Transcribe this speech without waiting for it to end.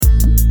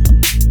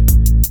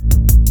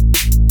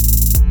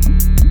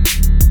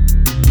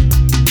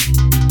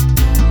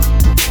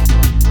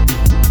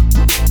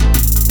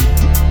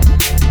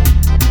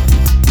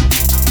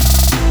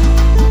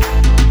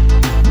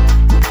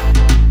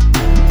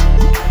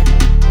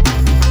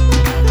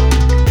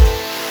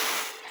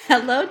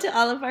Hello to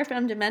all of our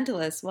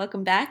femmedamentalists.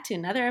 Welcome back to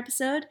another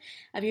episode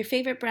of your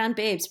favorite brown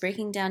babes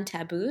breaking down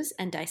taboos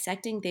and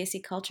dissecting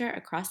Desi culture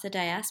across the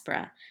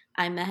diaspora.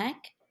 I'm Mehak.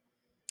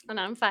 And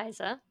I'm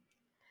Faiza.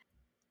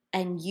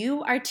 And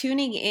you are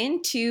tuning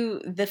in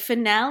to the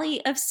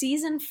finale of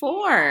season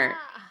 4.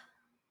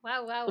 Yeah.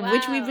 Wow.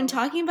 Which we've been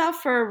talking about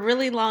for a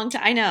really long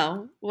time. I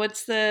know.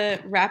 What's the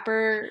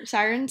rapper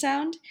siren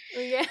sound?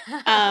 Yeah.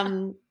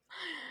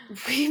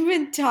 We've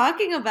been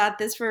talking about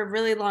this for a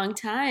really long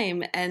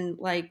time, and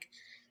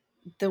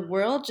the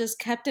world just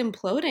kept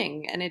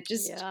imploding, and it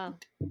just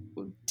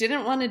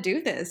didn't want to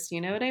do this.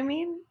 You know what I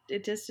mean?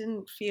 It just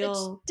didn't feel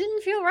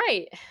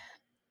right.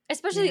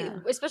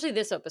 Especially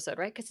this episode,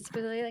 right? Because it's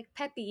really like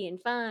peppy and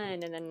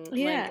fun, and then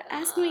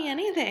ask me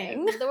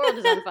anything. The world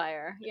is on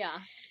fire. Yeah.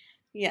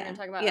 Yeah. We're gonna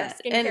talk about our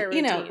skincare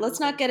routines.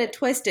 Let's not get it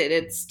twisted.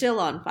 It's still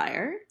on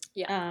fire.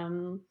 Yeah.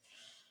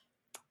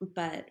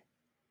 But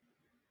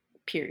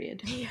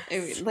period.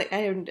 Yes.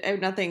 I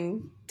have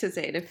nothing to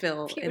say to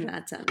fill in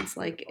that sense.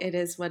 Like, it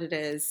is what it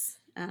is.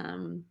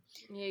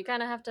 You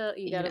kind of have to.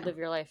 You got to live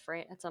your life,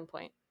 right? At some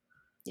point.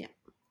 Yeah.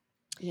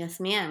 Yes,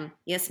 ma'am.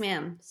 Yes,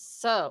 ma'am.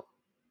 So,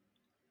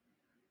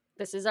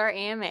 this is our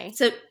AMA.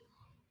 So,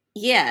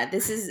 yeah,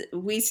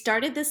 we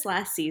started this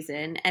last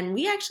season, and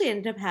we actually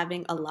ended up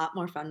having a lot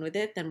more fun with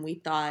it than we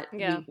thought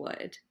we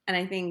would. And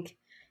I think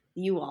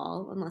you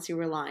all, unless you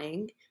were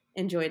lying,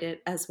 enjoyed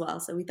it as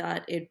well. So we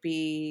thought it'd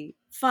be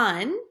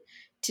fun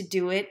to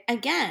do it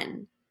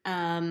again.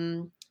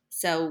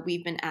 So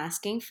we've been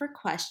asking for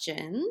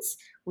questions.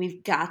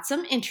 We've got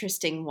some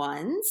interesting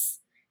ones.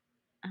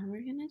 And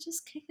we're going to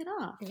just kick it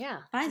off. Yeah.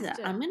 Faiza,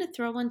 I'm going to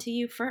throw one to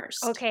you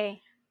first.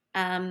 Okay.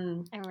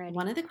 I'm ready.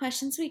 One of the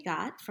questions we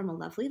got from a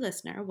lovely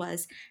listener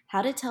was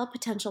how to tell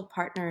potential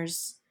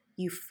partners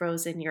you've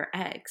frozen your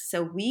eggs.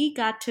 So we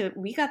got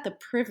the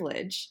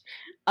privilege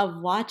of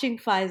watching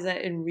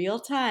Faiza in real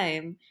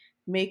time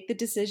make the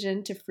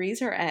decision to freeze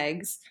her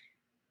eggs,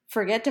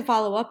 forget to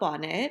follow up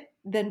on it,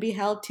 then be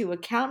held to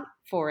account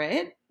for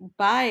it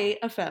by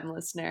a femme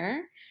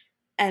listener,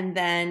 and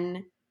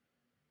then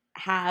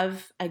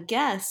have a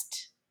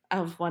guest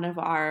of one of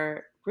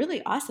our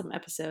really awesome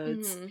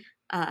episodes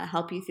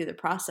help you through the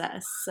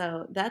process.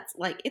 So that's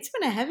it's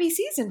been a heavy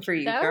season for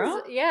you,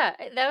 girl.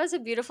 That was a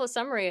beautiful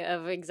summary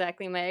of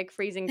exactly my egg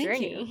freezing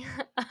journey.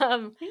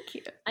 Thank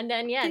you. And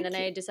then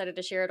I decided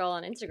to share it all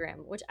on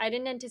Instagram, which I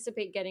didn't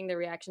anticipate getting the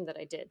reaction that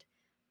I did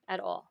at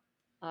all.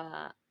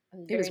 I'm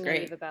very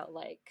naive about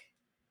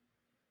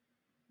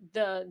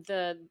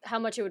the how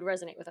much it would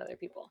resonate with other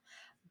people.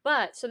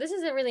 But so this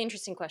is a really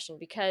interesting question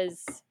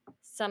because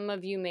some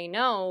of you may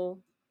know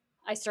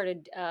I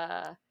started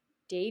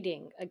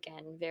dating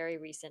again very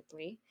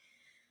recently.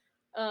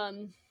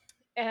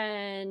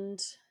 And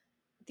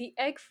the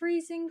egg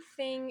freezing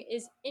thing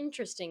is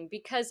interesting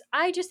because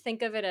I just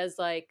think of it as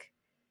like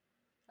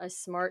a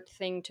smart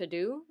thing to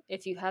do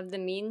if you have the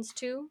means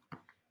to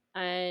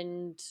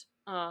and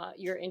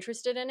you're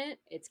interested in it.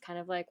 It's kind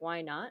of like,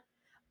 why not?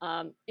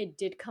 It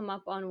did come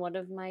up on one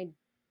of my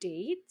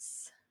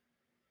dates.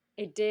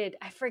 It did.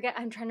 I forget.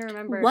 I'm trying to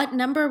remember. What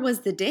number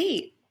was the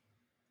date?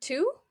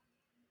 2?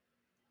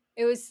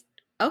 It was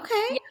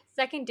okay. Yeah,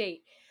 second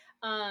date.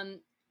 And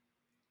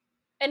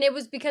it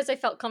was because I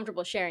felt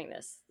comfortable sharing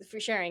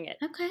it.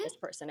 Okay. This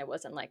person. It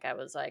wasn't like I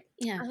was like,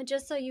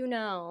 just so you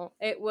know.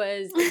 It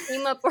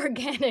came up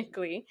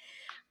organically.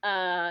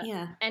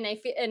 And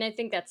I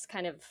think that's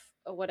kind of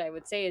what I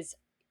would say is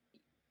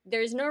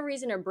there's no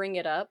reason to bring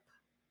it up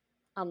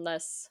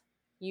unless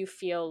you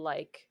feel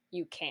like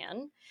you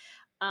can.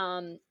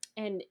 And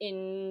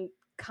in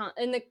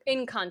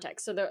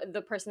context, so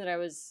the person I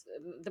was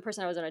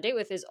on a date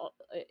with is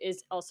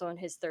also in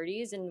his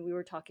 30s, and we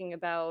were talking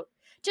about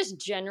just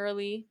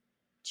generally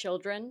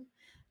children,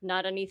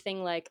 not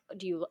anything like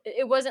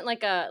it wasn't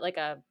like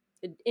a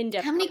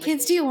in-depth how many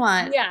kids do you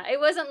want? Yeah, it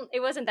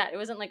wasn't that. It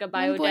wasn't like a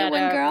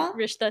biodata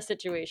rishta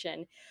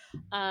situation.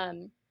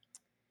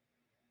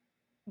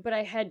 But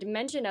I had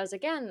mentioned, I was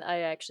like,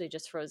 I actually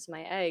just froze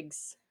my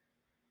eggs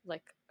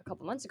like a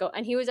couple months ago,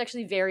 and he was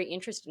actually very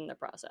interested in the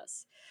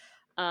process.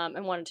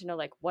 And wanted to know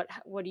like what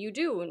do you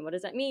do and what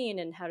does that mean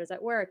and how does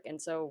that work, and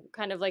so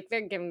kind of like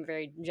giving a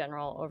very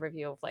general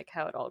overview of like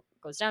how it all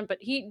goes down, but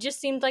he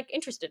just seemed like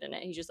interested in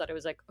it. He just thought it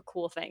was like a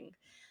cool thing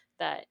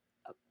that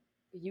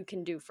you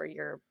can do for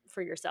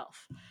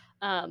yourself.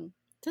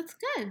 That's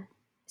good.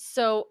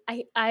 So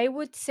I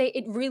would say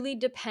it really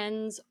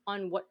depends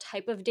on what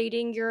type of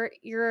dating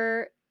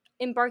you're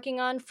embarking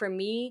on. For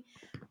me,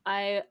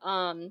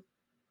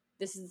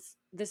 this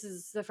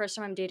is the first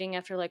time I'm dating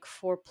after like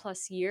 4+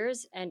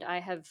 years, and I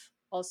have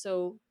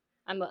also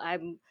I'm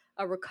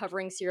a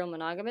recovering serial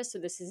monogamous, so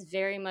this is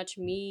very much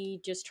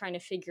me just trying to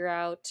figure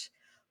out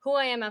who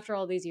I am after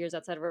all these years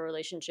outside of a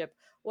relationship.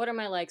 What are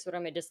my likes? What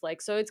are my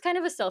dislikes? So it's kind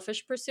of a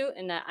selfish pursuit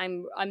in that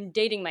I'm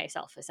dating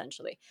myself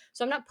essentially.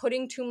 So I'm not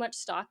putting too much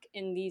stock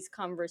in these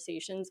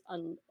conversations,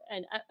 and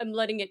I'm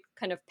letting it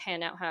kind of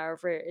pan out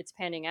however it's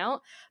panning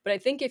out. But I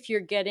think if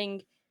you're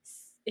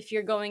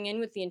going in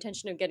with the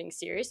intention of getting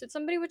serious with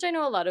somebody, which I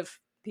know a lot of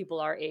people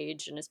our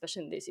age, and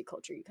especially in the Desi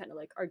culture, you kind of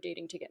like are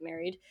dating to get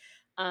married.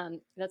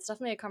 That's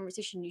definitely a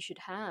conversation you should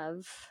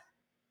have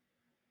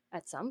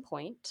at some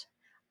point.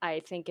 I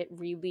think it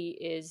really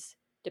is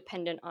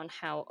dependent on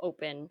how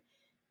open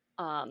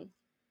um,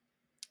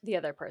 the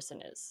other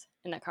person is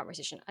in that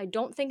conversation. I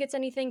don't think it's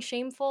anything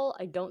shameful.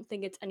 I don't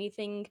think it's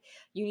anything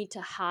you need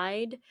to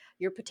hide.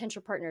 Your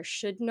potential partner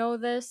should know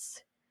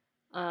this.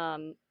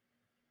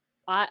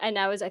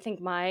 I think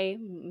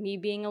me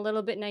being a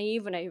little bit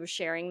naive when I was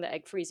sharing the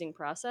egg freezing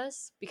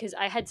process, because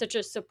I had such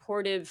a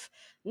supportive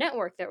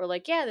network that were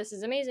like, yeah, this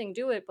is amazing,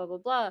 do it, blah blah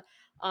blah.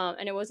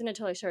 And it wasn't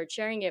until I started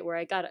sharing it where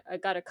I got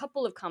a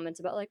couple of comments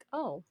about like,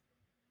 oh,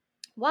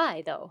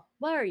 why though?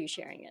 Why are you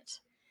sharing it?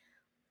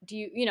 Do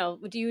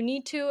you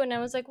need to? And I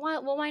was like,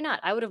 well, why not?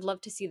 I would have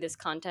loved to see this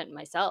content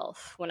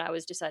myself when I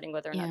was deciding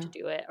whether or not to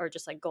do it, or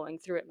just like going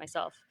through it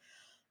myself.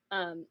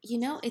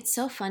 It's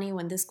so funny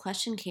when this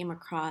question came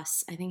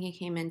across. I think it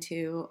came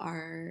into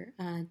our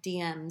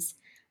DMs.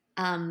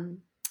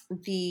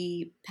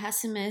 The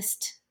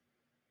pessimist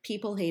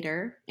people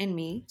hater in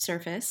me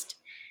surfaced,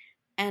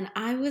 and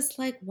I was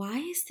like, why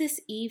is this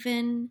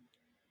even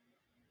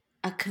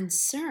a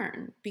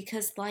concern?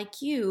 Because,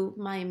 like you,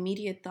 my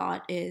immediate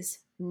thought is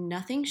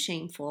nothing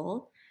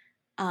shameful.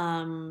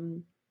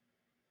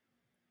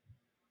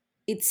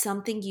 It's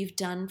something you've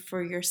done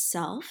for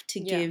yourself to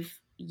give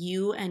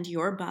you and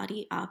your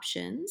body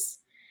options.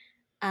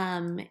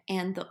 And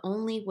the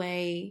only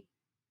way,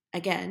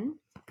 again,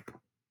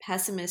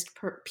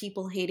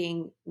 people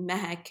hating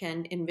mehak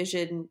can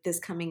envision this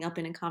coming up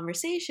in a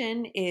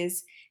conversation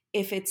is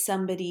if it's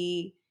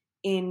somebody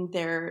in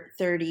their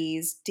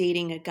 30s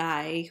dating a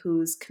guy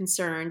who's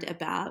concerned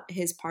about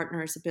his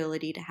partner's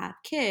ability to have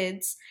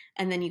kids,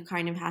 and then you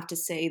kind of have to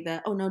say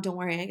oh no, don't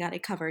worry, I got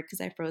it covered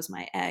because I froze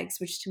my eggs,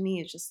 which to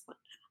me is just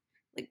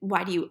like,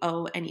 why do you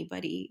owe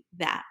anybody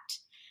that?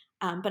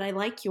 But I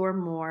like your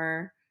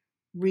more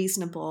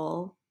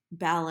reasonable,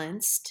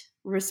 balanced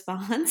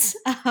response.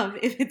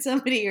 If it's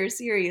somebody you're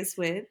serious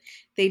with,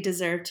 they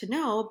deserve to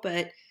know.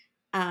 But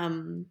yeah,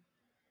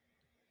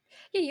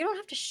 you don't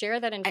have to share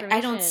that information.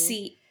 I don't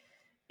see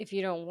if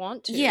you don't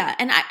want to. Yeah,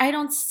 and I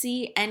don't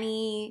see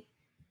any.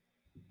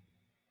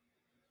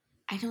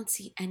 I don't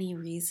see any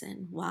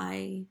reason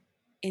why,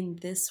 in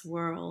this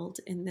world,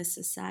 in this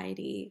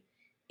society,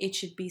 it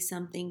should be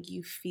something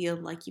you feel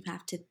like you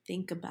have to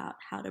think about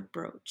how to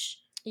broach.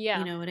 Yeah.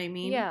 You know what I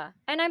mean? Yeah.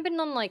 And I've been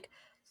on like,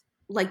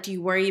 do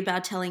you worry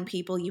about telling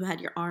people you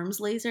had your arms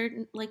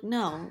lasered? Like,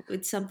 no,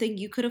 it's something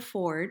you could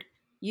afford.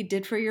 You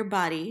did for your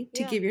body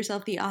to give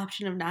yourself the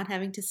option of not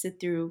having to sit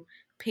through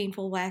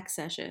painful wax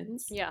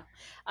sessions. Yeah.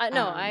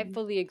 No, I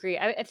fully agree.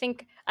 I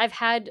think I've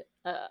had,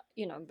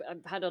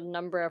 I've had a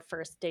number of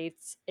first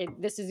dates.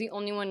 This is the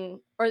only one,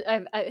 or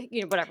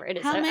whatever it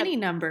is. How many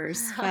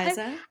numbers,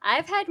 Faiza?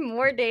 I've had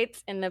more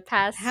dates in the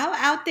past. How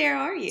out there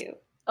are you?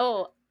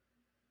 Oh,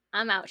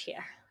 I'm out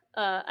here.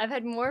 I've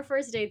had more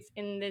first dates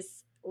in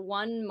this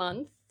 1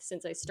 month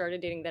since I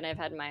started dating than I've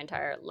had in my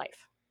entire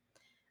life.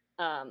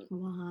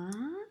 Wow.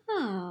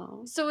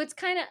 So it's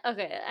kind of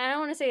okay. I don't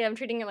want to say I'm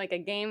treating it like a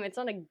game. It's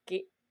not a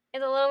game.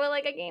 It's a little bit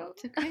like a game,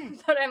 okay.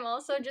 But I'm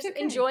also just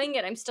enjoying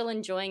it. I'm still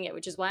enjoying it,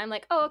 which is why I'm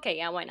like, oh, okay,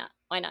 yeah, why not?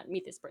 Why not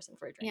meet this person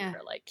for a drink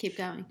or like keep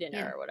going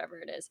dinner or whatever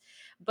it is?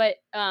 But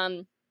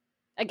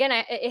again,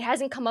 it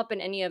hasn't come up in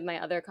any of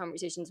my other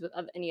conversations with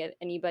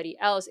anybody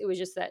else. It was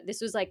just that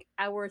this was like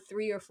hour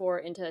 3 or 4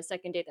 into a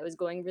second date that was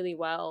going really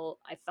well.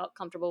 I felt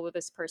comfortable with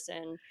this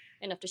person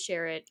enough to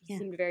share it. He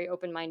seemed very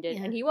open-minded,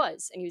 and he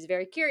was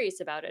very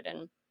curious about it,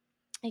 and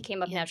it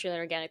came up naturally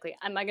and organically.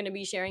 Am I going to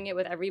be sharing it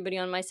with everybody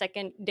on my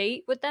second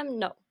date with them?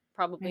 No,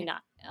 probably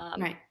not.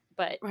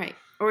 But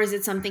or is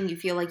it something you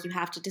feel like you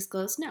have to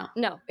disclose?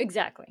 No,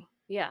 exactly.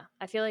 Yeah,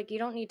 I feel like you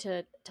don't need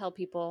to tell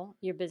people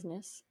your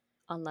business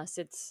unless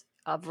it's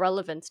of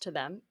relevance to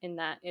them, in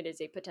that it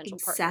is a potential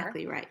partner.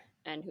 Exactly right.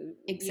 And who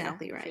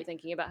exactly right. If you're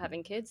thinking about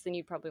having kids, then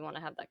you probably want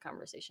to have that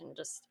conversation.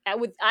 Just I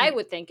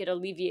would think it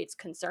alleviates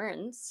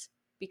concerns,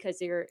 because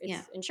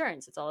it's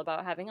insurance. It's all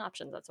about having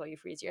options. That's why you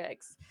freeze your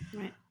eggs.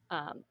 Right.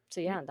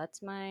 So yeah,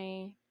 that's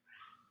my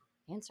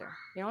answer.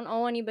 You don't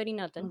owe anybody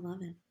nothing. I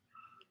love it.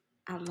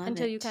 I love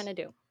until it. You kind of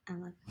do. I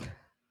love it.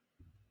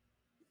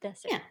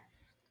 That's it.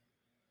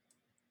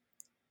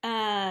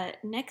 Yeah.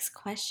 Next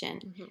question.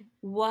 Mm-hmm.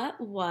 What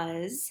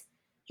was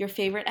your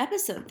favorite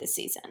episode this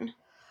season?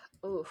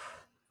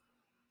 Oof.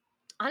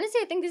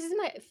 Honestly, I think this is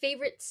my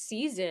favorite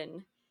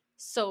season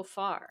so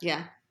far.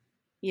 Yeah.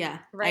 Yeah.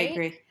 Right? I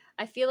agree.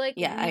 I feel like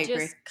we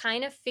just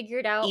kind of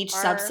figured out each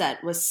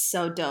subset was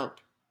so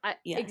dope.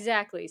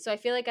 Exactly. So I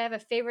feel like I have a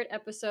favorite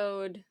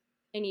episode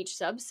in each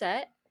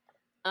subset.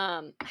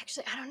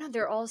 Actually, I don't know.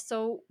 They're all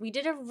we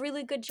did a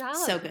really good job.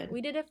 So good.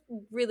 We did a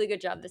really good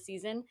job this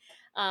season.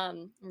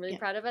 I'm really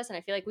proud of us, and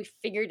I feel like we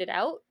figured it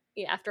out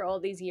after all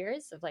these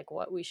years of like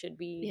what we should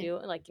be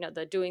doing, like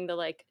doing the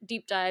like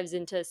deep dives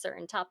into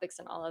certain topics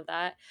and all of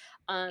that.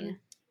 I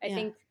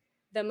think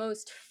the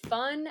most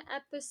fun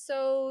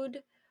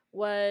episode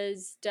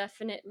was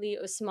definitely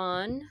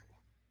Usman,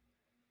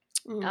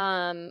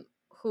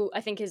 who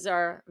I think is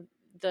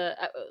the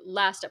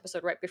last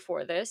episode right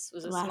before this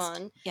was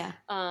Usman. Yeah.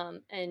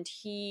 And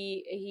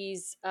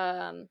he's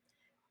a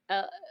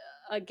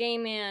gay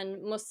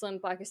man, Muslim,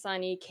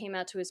 Pakistani, came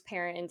out to his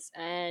parents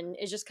and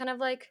is just kind of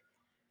like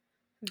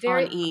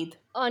very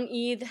on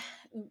Eid,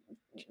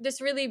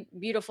 this really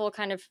beautiful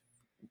kind of,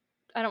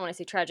 I don't want to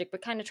say tragic,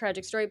 but kind of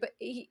tragic story. But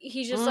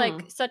he's just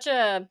like such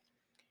a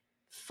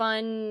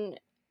fun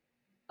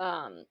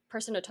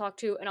person to talk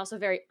to, and also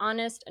very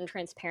honest and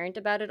transparent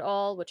about it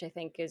all, which I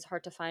think is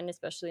hard to find,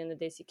 especially in the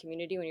Desi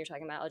community when you're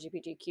talking about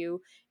LGBTQ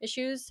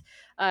issues.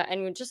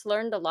 And we just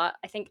learned a lot.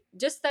 I think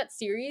just that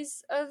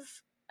series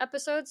of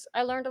episodes,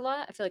 I learned a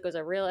lot. I feel like it was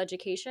a real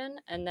education.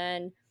 And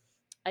then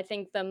I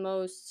think the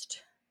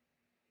most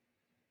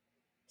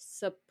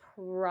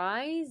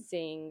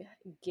surprising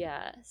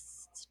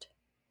guest,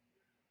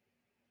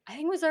 I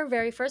think, was our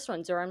very first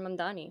one, Zoran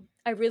Mamdani.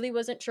 I really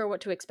wasn't sure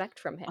what to expect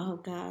from him. Oh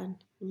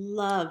God,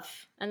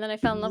 love. And then I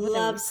fell in love with him.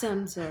 Love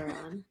some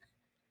Zoran.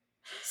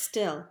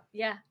 Still.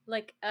 Yeah,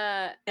 like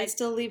I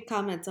still leave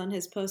comments on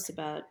his posts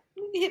about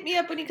hit me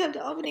up when you come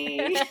to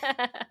Albany.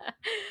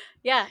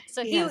 Yeah,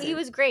 so he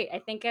was great. I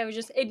think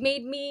it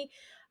made me,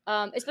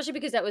 especially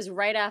because that was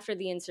right after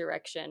the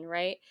insurrection,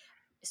 right?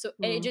 So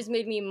it just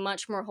made me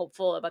much more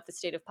hopeful about the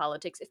state of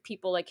politics if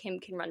people like him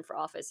can run for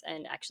office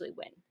and actually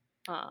win.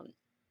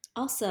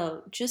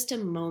 Also, just a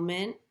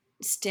moment,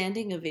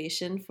 standing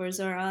ovation for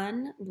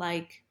Zoran,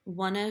 like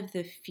one of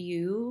the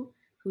few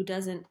who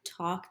doesn't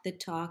talk the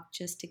talk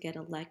just to get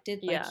elected.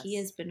 Yes. Like he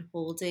has been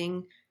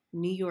holding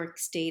New York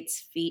State's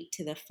feet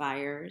to the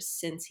fire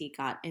since he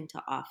got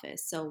into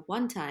office. So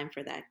one time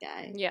for that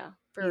guy. Yeah,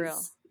 for real.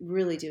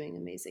 Really doing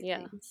amazing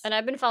things. And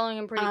I've been following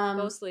him pretty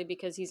closely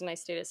because he's my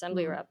state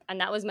assembly rep.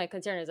 And that was my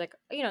concern. Is like,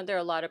 there are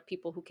a lot of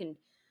people who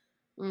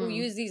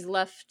use these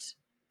left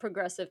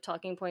progressive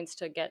talking points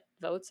to get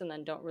votes and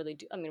then don't really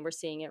do. I mean, we're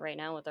seeing it right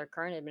now with our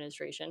current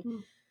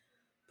administration.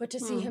 But to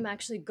see him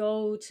actually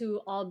go to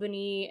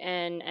Albany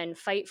and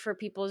fight for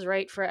people's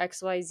right for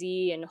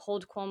XYZ and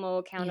hold Cuomo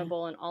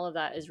accountable and all of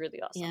that is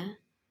really awesome. Yeah.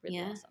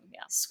 Really awesome.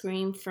 Yeah.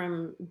 Scream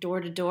from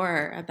door to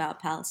door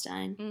about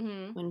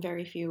Palestine when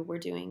very few were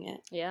doing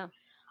it. Yeah.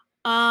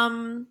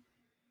 All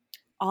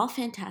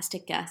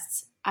fantastic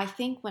guests. I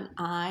think when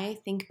I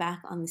think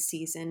back on the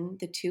season,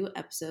 the two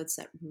episodes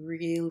that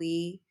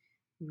really,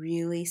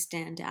 really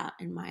stand out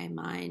in my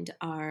mind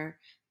are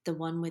the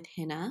one with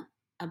Hina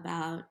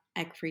about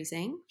egg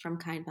freezing from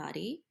Kind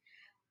Body,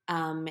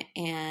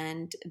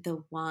 and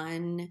the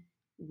one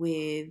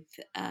with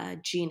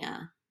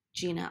Gina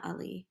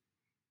Ali,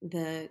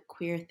 the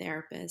queer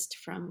therapist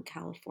from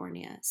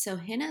California. So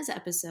Hina's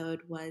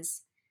episode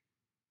was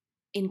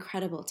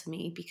incredible to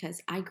me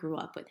because I grew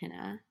up with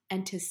Hina,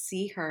 and to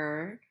see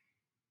her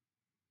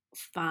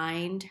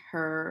find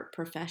her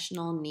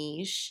professional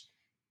niche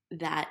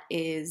that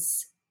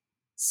is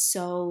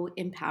so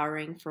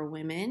empowering for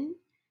women,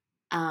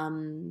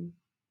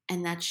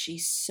 and that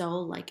she's so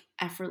like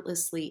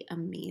effortlessly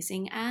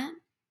amazing at,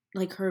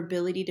 like her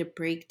ability to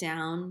break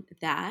down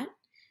that,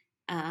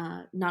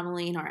 not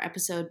only in our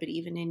episode but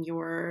even in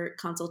your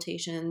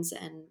consultations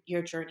and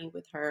your journey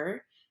with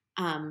her.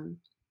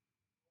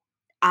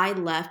 I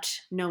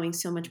left knowing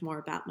so much more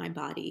about my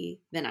body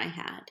than I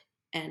had.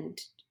 And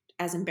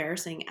as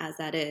embarrassing as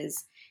that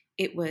is,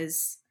 it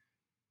was,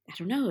 I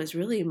don't know, it was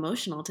really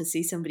emotional to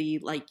see somebody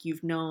like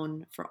you've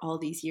known for all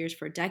these years,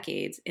 for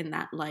decades, in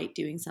that light,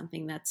 doing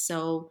something that's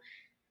so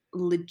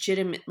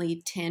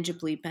legitimately,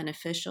 tangibly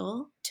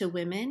beneficial to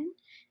women,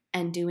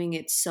 and doing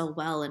it so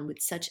well and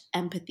with such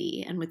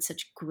empathy and with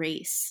such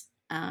grace,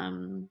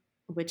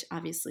 which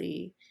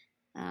obviously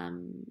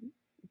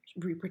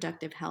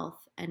reproductive health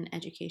and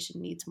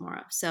education needs more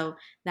of. So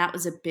that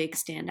was a big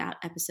standout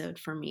episode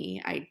for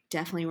me. I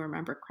definitely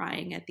remember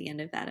crying at the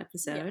end of that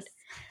episode.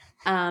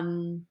 Yes.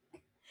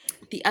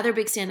 The other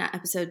big standout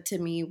episode to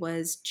me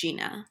was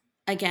Gina.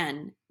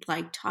 Again,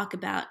 like, talk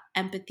about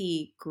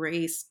empathy,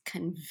 grace,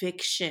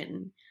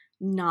 conviction,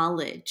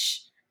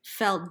 knowledge.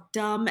 Felt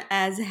dumb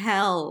as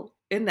hell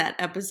in that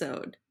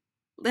episode.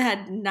 They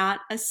had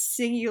not a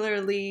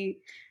singularly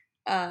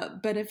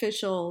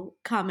beneficial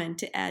comment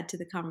to add to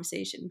the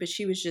conversation, but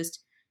she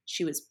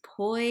was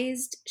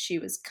poised, she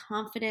was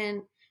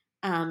confident,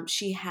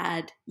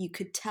 you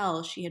could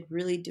tell she had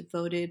really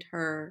devoted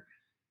her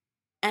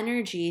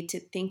energy to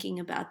thinking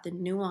about the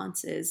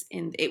nuances,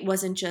 and it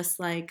wasn't just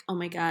like, oh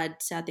my God,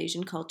 South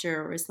Asian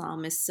culture or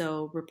Islam is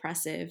so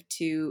repressive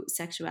to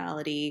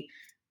sexuality,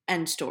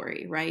 end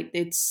story, right?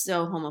 It's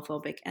so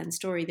homophobic, end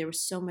story. There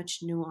was so much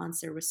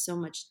nuance, there was so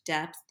much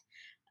depth,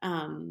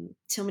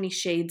 so many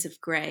shades of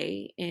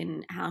gray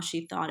in how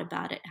she thought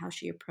about it, how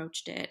she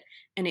approached it.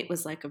 And it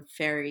was like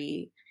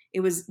it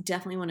was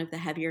definitely one of the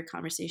heavier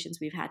conversations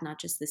we've had, not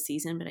just this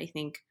season, but I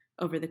think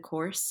over the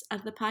course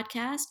of the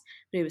podcast.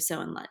 But it was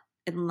so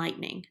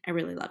enlightening. I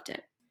really loved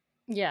it.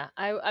 Yeah.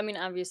 I mean,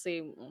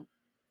 obviously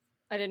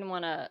I didn't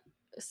want to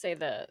say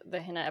the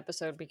Hina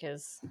episode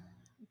because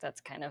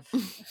that's kind of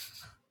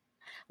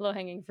low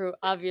hanging fruit.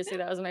 Obviously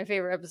that was my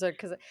favorite episode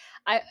because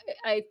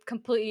I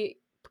completely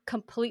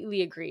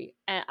completely agree.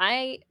 And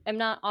I am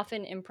not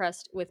often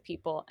impressed with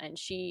people, and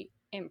she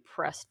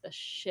impressed the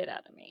shit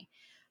out of me.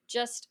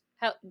 Just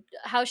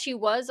how she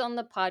was on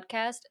the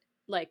podcast,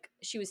 like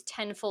she was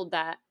tenfold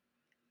that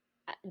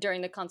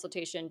during the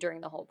consultation,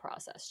 during the whole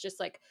process. Just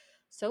like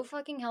so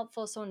fucking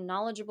helpful, so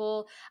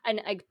knowledgeable.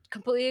 And I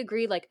completely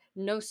agree, like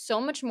know so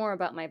much more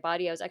about my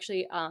body. I was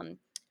actually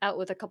out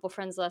with a couple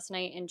friends last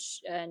night, and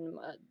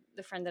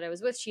the friend that I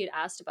was with, she had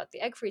asked about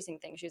the egg freezing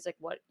thing. She was like,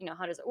 what,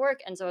 how does it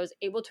work? And so I was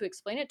able to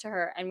explain it to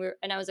her,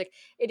 and I was like,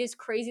 it is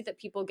crazy that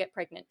people get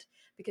pregnant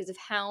because of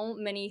how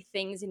many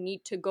things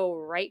need to go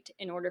right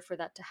in order for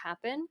that to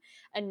happen.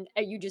 And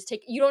you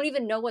don't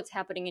even know what's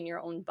happening in your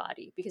own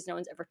body because no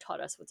one's ever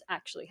taught us what's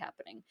actually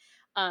happening.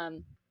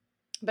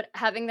 But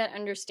having that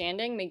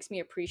understanding makes me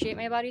appreciate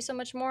my body so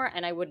much more,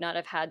 and I would not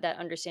have had that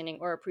understanding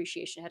or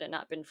appreciation had it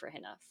not been for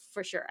Hina,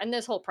 for sure. And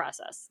this whole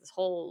process, this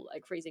whole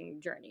like freezing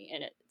journey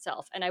in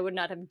itself, and I would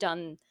not have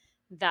done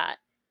that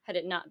had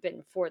it not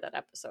been for that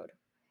episode,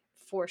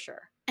 for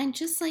sure. And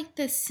just like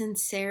the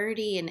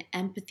sincerity and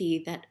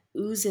empathy that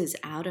oozes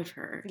out of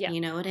her,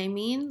 you know what I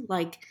mean?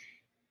 Like,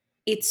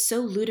 it's so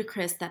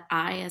ludicrous that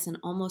I, as an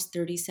almost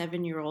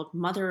 37-year-old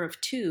mother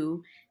of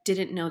two,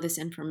 didn't know this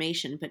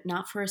information, but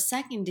not for a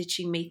second did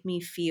she make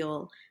me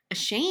feel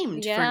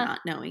ashamed for not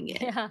knowing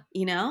it. Yeah.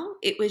 You know,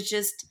 it was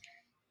just,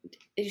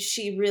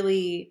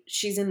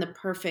 she's in the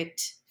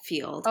perfect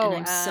field. And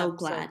I'm so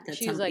glad that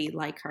she's somebody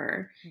like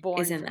her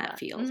is in that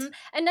field. Mm-hmm.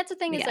 And that's the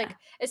thing is like,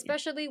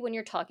 especially when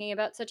you're talking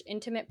about such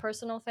intimate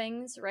personal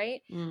things,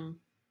 right?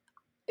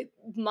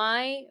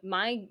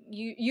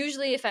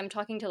 Usually if I'm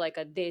talking to like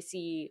a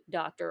desi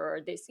doctor or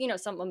this,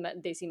 some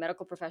desi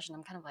medical profession,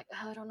 I'm kind of like,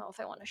 oh, I don't know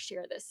if I want to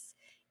share this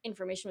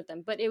information with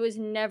them. But it was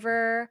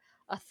never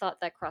a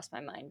thought that crossed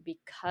my mind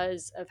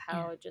because of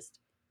how just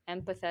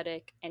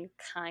empathetic and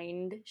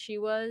kind she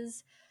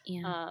was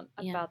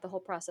about the whole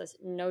process.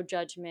 No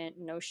judgment,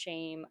 no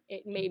shame.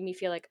 It made me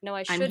feel like, no,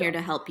 I'm here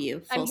to help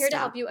you. I'm here to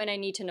help you, and I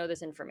need to know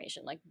this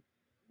information. Like,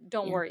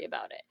 don't worry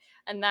about it.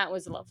 And that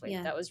was lovely.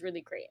 That was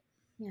really great.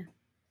 Yeah.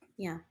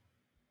 Yeah.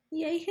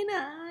 Yay,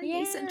 Hina.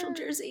 Yay, Central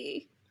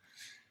Jersey.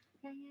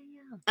 Yeah.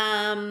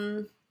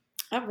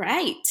 All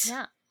right.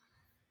 Yeah.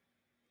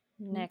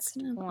 Next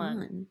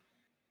one.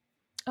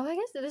 Oh, I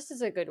guess this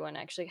is a good one,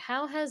 actually.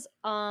 How has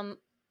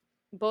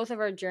both of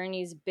our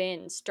journeys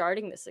been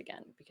starting this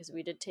again? Because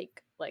we did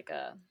take like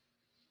a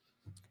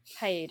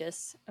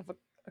hiatus of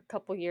a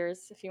couple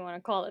years, if you want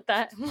to call it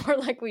that. More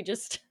like we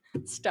just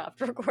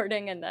stopped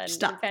recording, and then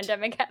the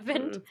pandemic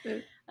happened.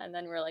 And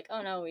then we're like,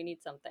 oh no, we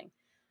need something.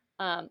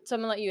 So I'm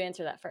gonna let you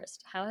answer that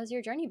first. How has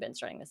your journey been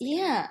starting this again?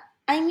 Yeah,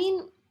 I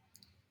mean,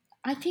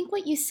 I think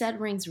what you said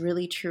rings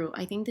really true.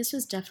 I think this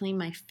was definitely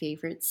my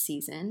favorite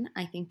season.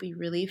 I think we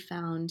really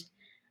found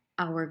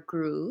our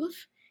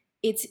groove.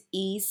 It's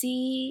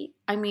easy.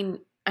 I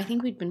mean, I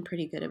think we'd been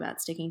pretty good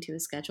about sticking to a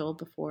schedule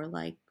before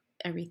like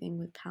everything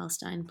with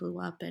Palestine blew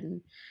up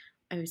and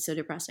I was so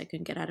depressed I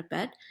couldn't get out of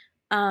bed.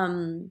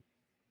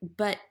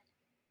 But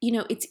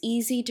it's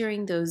easy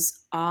during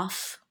those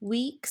off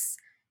weeks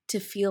to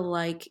feel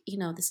like,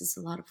 this is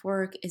a lot of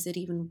work. Is it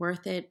even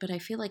worth it? But I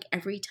feel like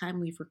every time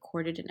we've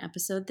recorded an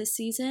episode this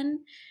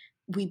season,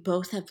 we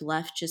both have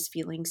left just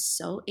feeling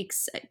so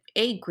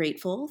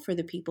grateful for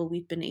the people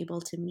we've been able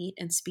to meet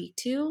and speak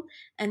to,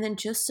 and then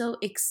just so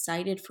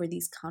excited for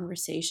these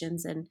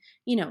conversations. And,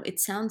 it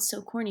sounds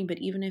so corny, but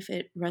even if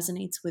it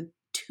resonates with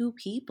two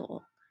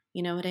people,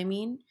 you know what I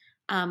mean?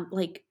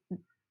 Like,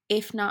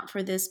 if not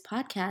for this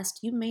podcast,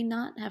 you may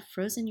not have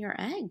frozen your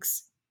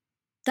eggs.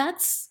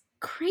 That's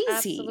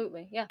crazy.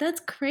 Absolutely. Yeah.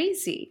 That's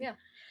crazy. Yeah.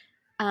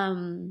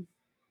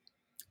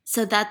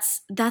 So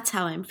that's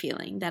how I'm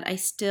feeling, that I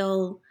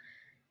still,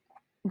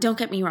 don't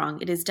get me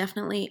wrong, it is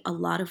definitely a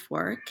lot of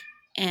work.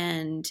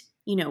 And,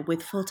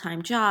 with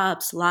full-time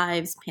jobs,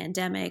 lives,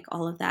 pandemic,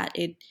 all of that,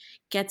 it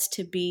gets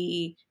to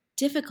be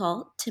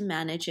difficult to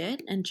manage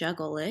it and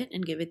juggle it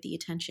and give it the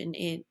attention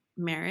it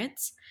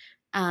merits.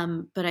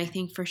 But I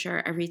think for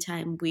sure every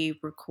time we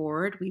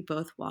record, we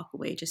both walk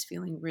away just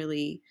feeling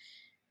really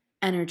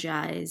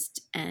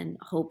energized and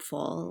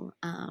hopeful.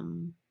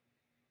 And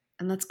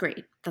that's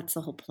great. That's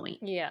the whole point.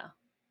 Yeah.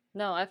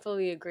 No, I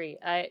fully agree.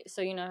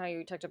 So you know how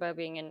you talked about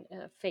being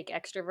a fake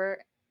extrovert,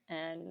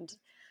 and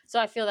so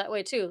I feel that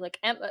way too. Like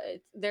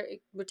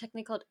we're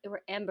technically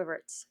we're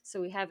ambiverts,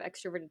 so we have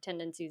extroverted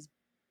tendencies,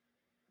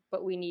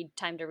 but we need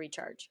time to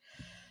recharge.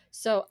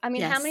 So I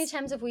mean, how many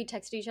times have we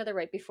texted each other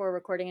right before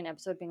recording an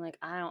episode, being like,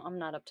 I'm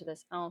not up to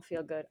this. I don't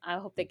feel good. I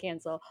hope they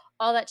cancel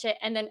all that shit,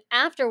 and then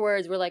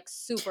afterwards we're like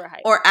super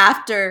hyped. Or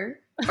after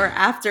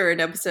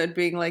an episode,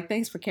 being like,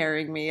 thanks for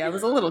carrying me. I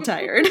was a little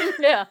tired.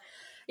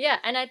 Yeah,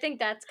 and I think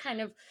that's kind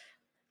of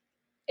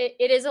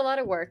it is a lot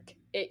of work.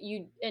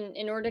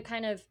 In order to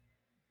kind of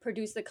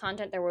produce the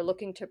content that we're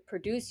looking to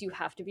produce, you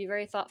have to be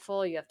very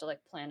thoughtful. You have to like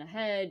plan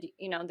ahead.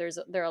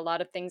 There are a lot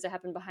of things that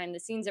happen behind the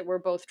scenes that we're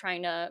both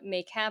trying to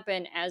make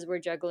happen as we're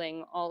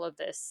juggling all of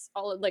this,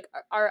 all of like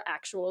our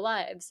actual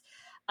lives.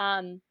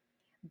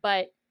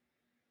 But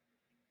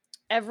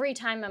every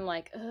time I'm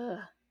like, ugh,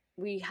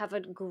 we have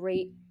a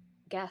great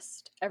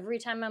guest. Every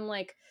time I'm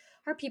like,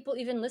 are people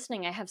even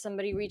listening? I have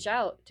somebody reach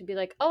out to be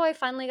like, oh, I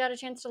finally got a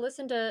chance to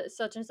listen to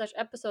such and such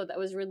episode that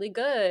was really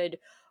good.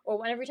 Or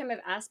when every time I've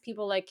asked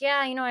people like, yeah,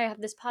 I have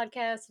this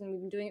podcast and we've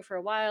been doing it for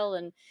a while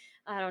and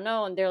I don't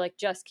know, and they're like,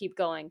 just keep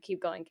going,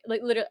 keep going.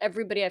 Like literally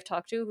everybody I've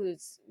talked to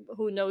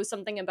who knows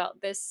something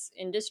about this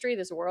industry,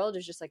 this world,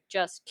 is just like,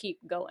 just keep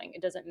going.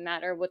 It doesn't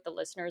matter what the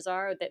listeners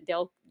are, that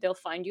they'll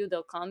find you,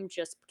 they'll come.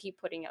 Just keep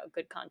putting out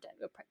good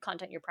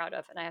content you're proud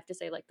of. And I have to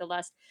say, like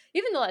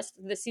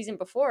the season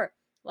before,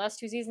 last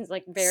 2 seasons,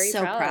 like very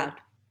so proud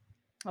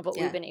of what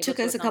we've been able to accomplish. Took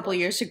us a couple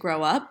years to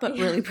grow up, but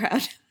really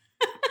proud.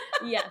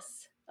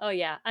 Yes. Oh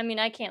yeah. I mean,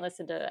 I can't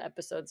listen to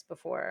episodes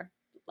before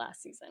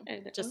last season.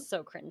 Just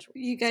so cringe.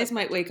 You guys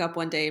might wake up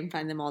one day and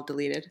find them all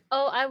deleted.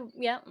 Oh, I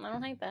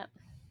don't hate that.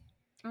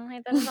 I don't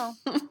hate that at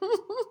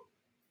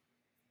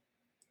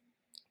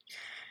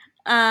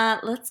all.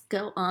 Let's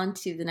go on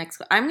to the next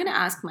one. I'm going to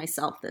ask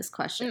myself this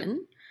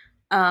question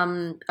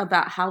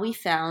about how we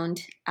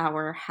found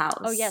our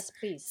house. Oh, yes,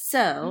 please.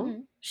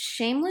 So,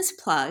 shameless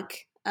plug.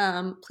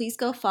 Please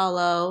go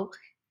follow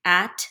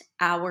at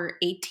our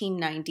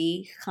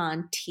 1890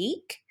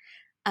 Contique.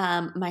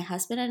 My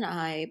husband and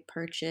I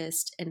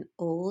purchased an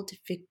old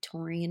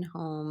Victorian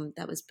home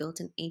that was built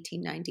in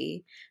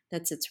 1890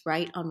 that sits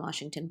right on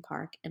Washington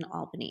Park in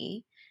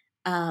Albany.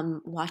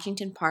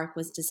 Washington Park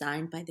was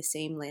designed by the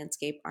same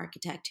landscape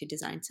architect who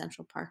designed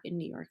Central Park in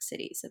New York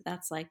City. So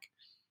that's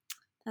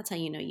how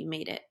you know you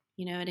made it.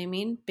 You know what I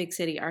mean? Big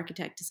city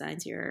architect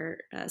designs your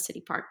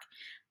city park.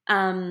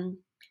 The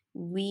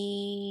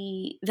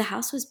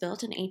house was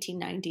built in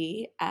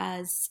 1890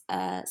 as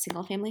a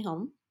single family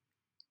home,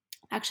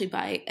 actually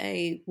by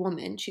a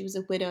woman. She was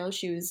a widow.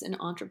 She was an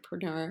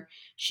entrepreneur.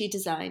 She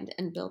designed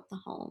and built the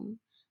home.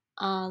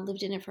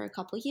 Lived in it for a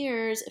couple of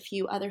years. A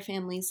few other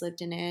families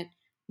lived in it.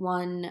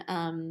 One,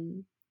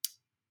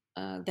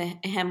 the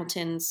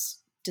Hamilton's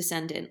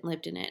descendant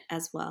lived in it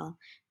as well.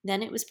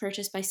 Then it was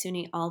purchased by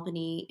SUNY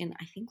Albany in,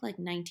 I think, like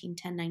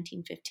 1910,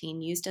 1915,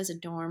 used as a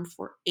dorm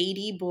for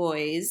 80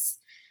 boys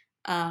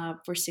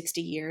for 60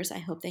 years. I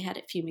hope they had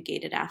it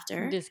fumigated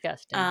after.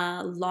 Disgusting.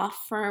 Law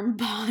firm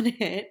bought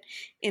it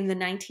in the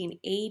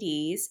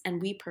 1980s,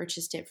 and we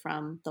purchased it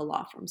from the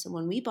law firm. So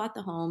when we bought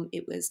the home,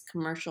 it was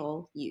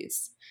commercial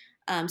use.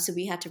 So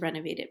we had to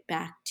renovate it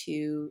back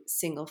to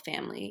single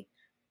family.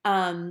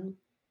 It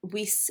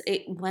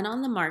went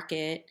on the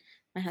market.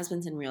 My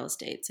husband's in real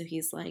estate, so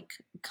he's like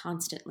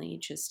constantly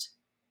just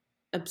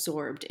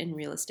absorbed in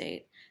real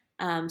estate.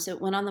 So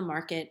it went on the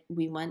market.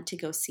 We went to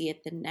go see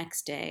it the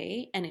next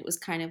day, and it was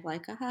kind of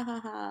like a ha ha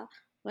ha,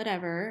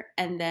 whatever.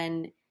 And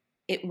then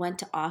it went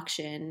to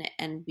auction,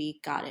 and we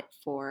got it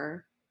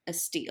for a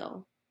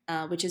steal,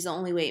 which is the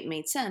only way it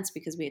made sense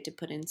because we had to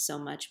put in so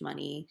much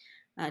money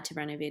to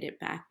renovate it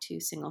back to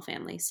single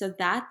family. So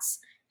that's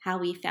how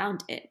we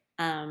found it.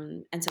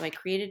 And so I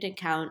created an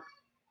account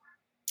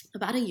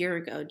about a year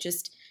ago,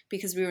 just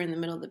because we were in the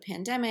middle of the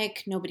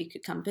pandemic. Nobody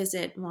could come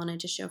visit, wanted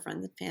to show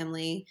friends and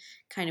family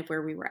kind of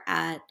where we were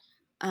at.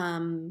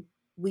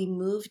 We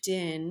moved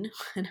in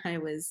when I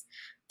was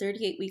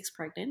 38 weeks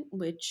pregnant,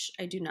 which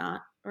I do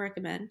not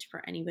recommend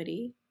for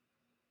anybody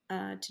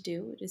to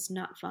do. It is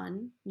not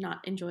fun,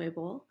 not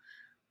enjoyable.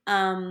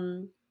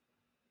 And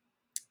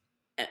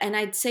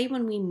I'd say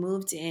when we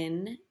moved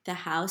in, the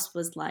house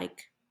was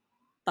like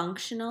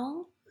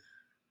functional,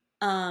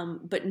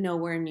 but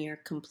nowhere near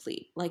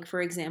complete. Like,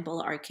 for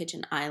example, our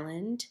kitchen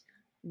island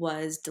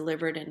was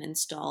delivered and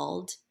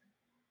installed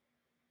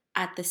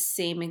at the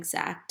same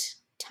exact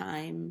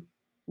time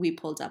we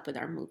pulled up with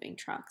our moving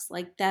trucks.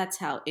 Like, that's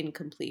how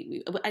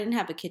incomplete I didn't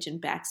have a kitchen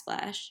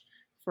backsplash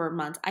for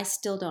months. I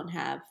still don't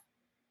have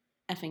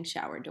effing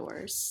shower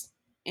doors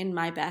in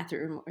my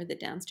bathroom or the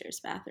downstairs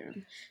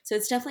bathroom. So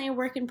it's definitely a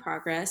work in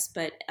progress,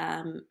 but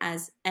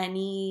as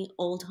any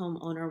old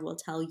homeowner will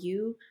tell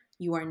you,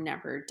 you are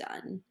never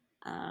done.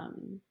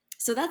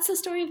 So that's the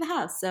story of the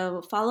house.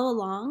 So follow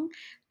along.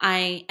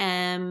 I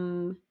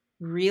am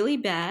really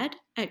bad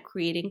at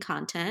creating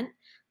content.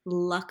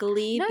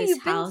 Luckily, this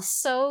house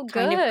so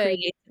kind of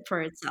creates it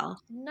for itself.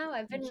 No,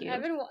 I've been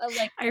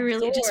like, I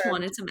really just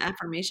wanted some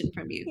affirmation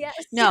from you. Yes.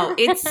 No,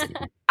 it's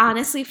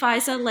honestly,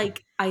 Faiza,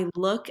 like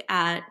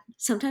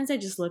sometimes I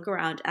just look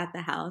around at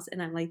the house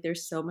and I'm like,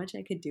 there's so much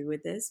I could do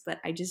with this, but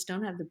I just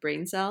don't have the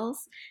brain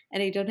cells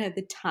and I don't have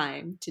the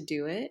time to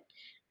do it.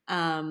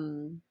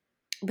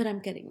 But I'm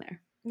getting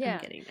there. Yeah,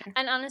 I'm getting there.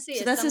 And honestly,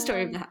 so that's the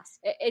story of the house.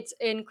 It's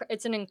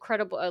an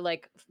incredible,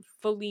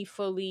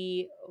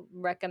 fully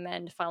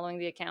recommend following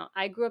the account.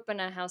 I grew up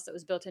in a house that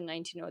was built in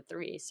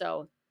 1903,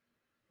 so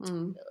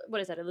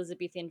what is that,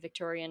 Elizabethan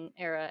Victorian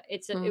era?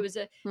 It was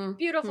a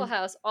beautiful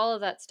house, all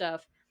of that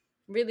stuff.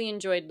 Really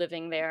enjoyed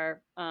living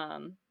there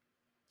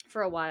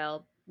for a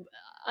while.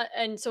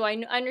 And so I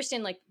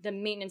understand like the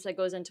maintenance that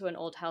goes into an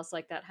old house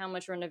like that, how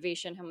much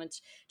renovation, how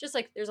much, just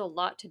like there's a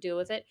lot to do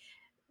with it.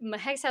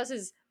 Mehak's house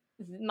is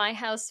my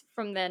house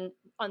from then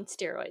on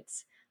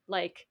steroids.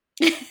 Like,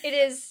 it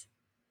is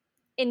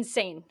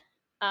insane.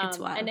 It's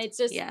wild. And it's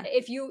just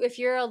if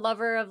you're a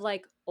lover of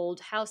like old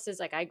houses,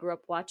 like I grew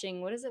up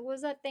watching, what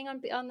was that thing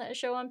on that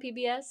show on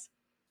PBS,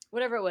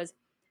 whatever it was,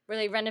 where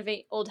they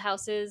renovate old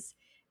houses,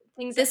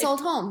 things. This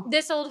Old Home.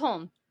 This Old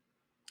Home,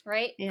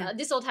 right? Yeah.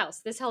 This Old House.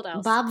 This Old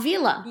House. Bob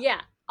Vila.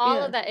 Yeah,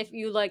 all of that. If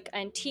you like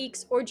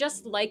antiques or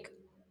just like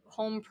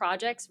home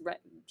projects,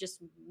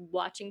 just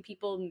watching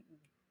people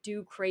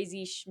do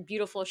crazy,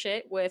 beautiful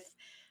shit with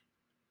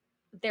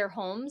their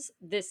homes,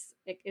 this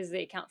is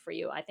the account for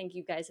you. I think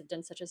you guys have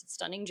done such a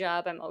stunning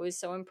job. I'm always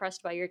so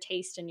impressed by your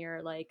taste and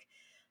your like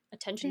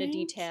attention to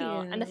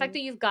detail, and the fact that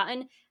you've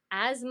gotten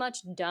as much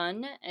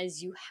done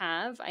as you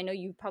have. I know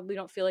you probably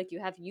don't feel like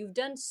you've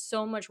done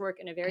so much work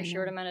in a very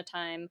short amount of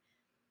time,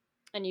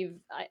 and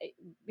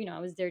I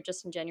was there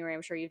just in January.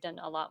 I'm sure you've done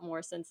a lot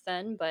more since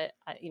then, but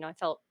I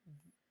felt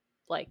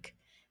like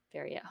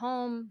very at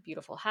home,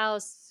 beautiful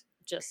house,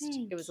 just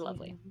it was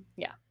lovely.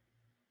 Yeah.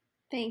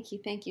 Thank you.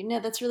 No,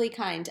 that's really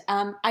kind.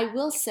 I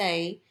will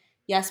say,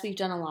 yes, we've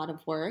done a lot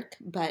of work,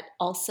 but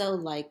also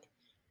like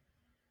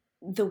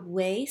the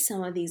way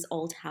some of these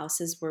old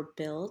houses were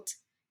built,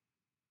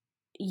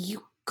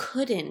 you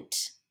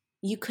couldn't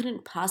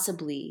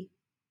possibly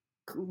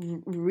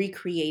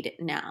recreate it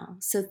now.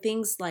 So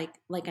things like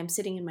I'm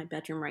sitting in my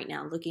bedroom right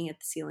now, looking at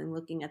the ceiling,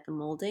 looking at the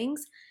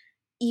moldings.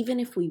 Even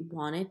if we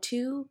wanted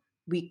to,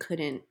 we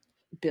couldn't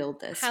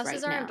build this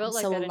Houses right aren't now. built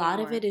like so that a lot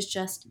anymore. of it is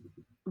just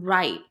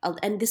right,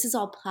 and this is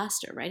all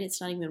plaster, right?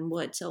 It's not even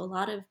wood. So a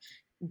lot of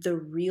the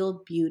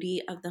real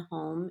beauty of the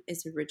home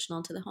is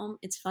original to the home.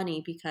 It's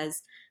funny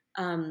because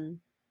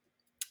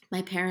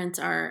my parents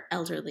are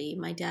elderly.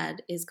 My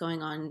dad is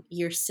going on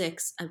year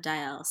 6 of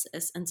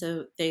dialysis, and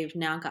so they've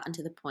now gotten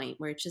to the point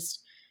where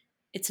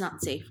it's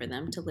not safe for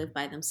them to live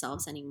by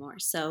themselves anymore.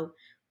 So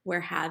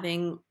we're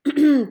having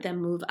them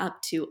move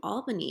up to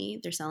Albany.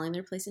 They're selling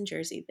their place in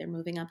Jersey. They're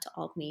moving up to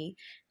Albany,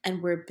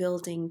 and we're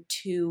building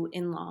 2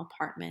 in-law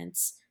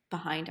apartments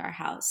behind our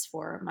house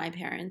for my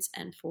parents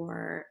and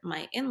for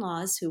my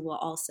in-laws, who will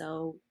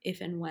also,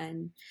 if and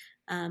when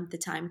the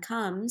time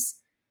comes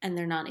and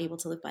they're not able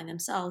to live by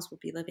themselves, will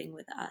be living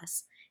with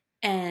us.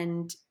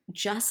 And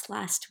just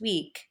last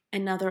week,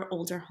 another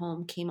older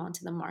home came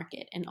onto the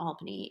market in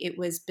Albany. It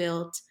was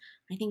built,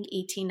 I think,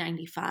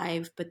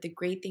 1895, but the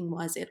great thing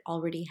was it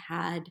already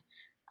had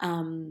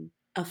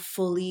a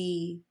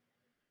fully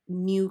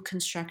new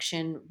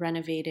construction,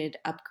 renovated,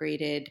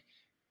 upgraded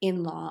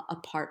in-law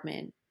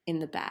apartment in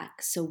the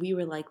back. So we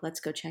were like, let's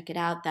go check it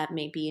out. That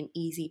may be an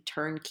easy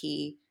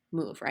turnkey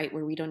move, right?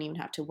 Where we don't even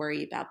have to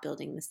worry about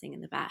building this thing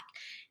in the back.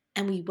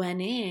 And we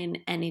went in,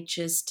 and it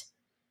just,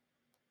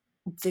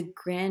 the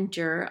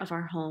grandeur of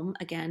our home,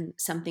 again,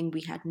 something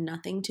we had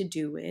nothing to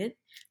do with,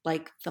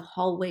 like the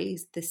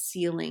hallways, the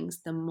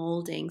ceilings, the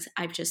moldings.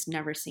 I've just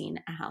never seen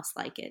a house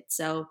like it.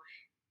 So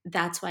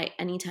that's why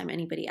anytime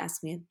anybody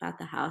asks me about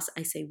the house,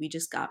 I say we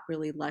just got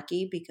really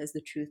lucky, because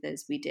the truth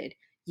is we did.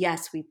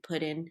 Yes, we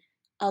put in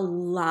a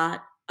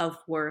lot of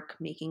work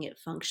making it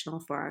functional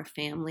for our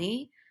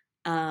family.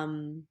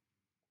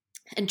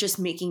 And just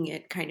making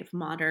it kind of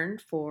modern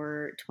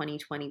for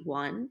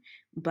 2021.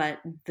 But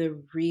the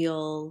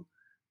real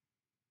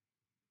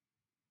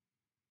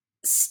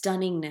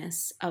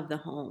stunningness of the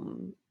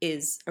home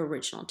is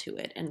original to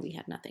it, and we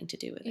had nothing to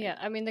do with it. Yeah,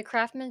 I mean, the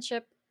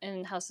craftsmanship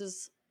in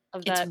houses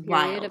of that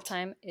period of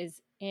time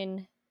is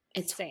insane.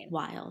 It's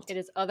wild. It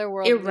is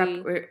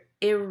otherworldly.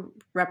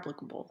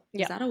 Irreplicable.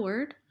 Is that a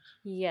word?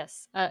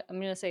 Yes. I'm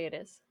going to say it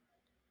is.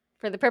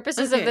 For the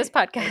purposes of this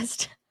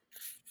podcast.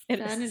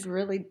 Sounded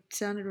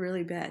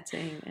really bad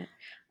saying it.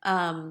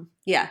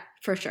 Yeah,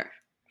 for sure.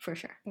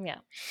 Yeah.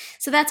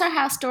 So that's our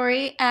house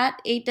story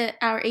at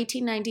our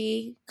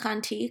 1890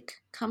 Contique.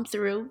 Come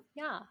through.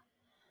 Yeah.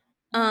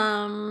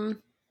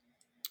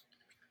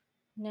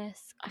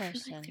 Next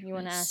question. You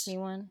want to ask me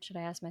one? Should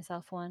I ask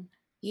myself one?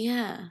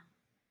 Yeah.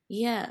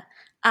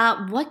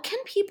 What can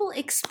people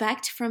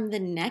expect from the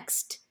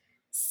next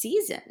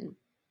season?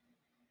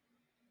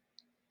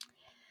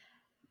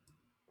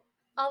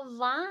 A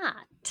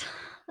lot.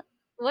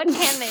 What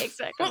can they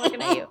expect? I'm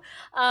looking at you.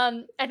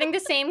 I think the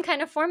same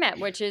kind of format,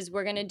 which is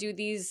we're going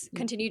to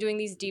continue doing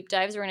these deep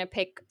dives. We're going to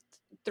pick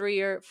 3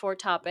 or 4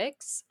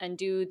 topics and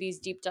do these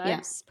deep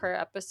dives per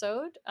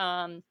episode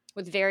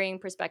with varying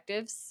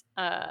perspectives.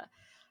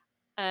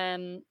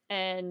 And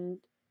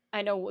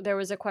I know there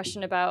was a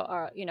question about,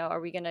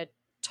 are we going to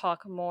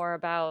talk more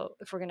about,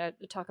 if we're going to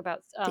talk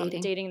about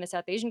dating in the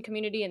South Asian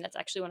community, and that's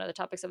actually one of the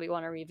topics that we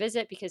want to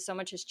revisit, because so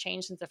much has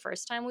changed since the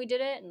first time we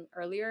did it in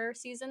earlier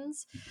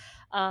seasons.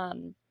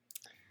 And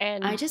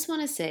I just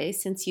want to say,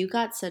 since you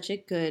got such a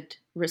good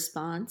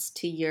response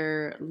to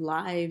your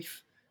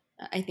live,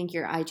 I think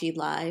your IG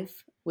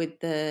live with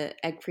the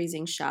egg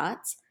freezing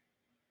shots,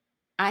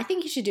 I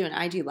think you should do an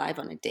IG live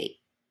on a date.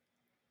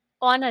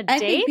 On a date? I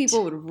think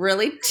people would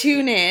really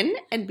tune in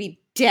and be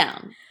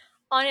down.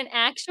 On an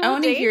actual date? I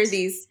want to hear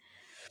these.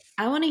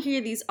 I want to hear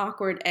these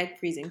awkward egg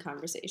freezing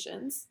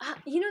conversations. That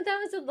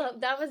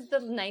was the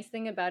nice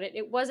thing about it.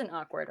 It wasn't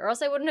awkward, or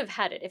else I wouldn't have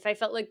had it. If I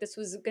felt like this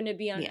was going to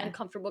be an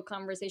uncomfortable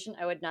conversation,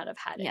 I would not have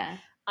had it. Yeah.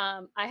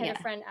 I had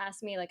a friend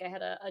ask me, like, I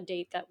had a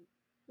date that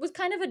was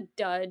kind of a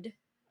dud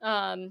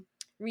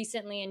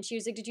recently, and she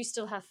was like, "Did you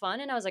still have fun?"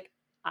 And I was like,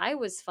 "I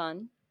was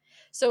fun."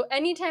 So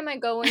anytime I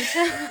go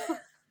into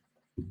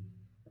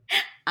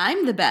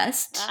I'm the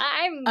best.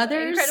 I'm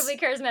incredibly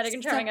charismatic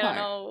and charming. I don't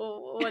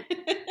know what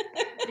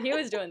he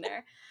was doing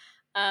there.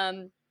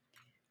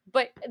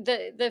 But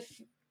the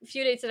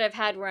few dates that I've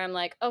had where I'm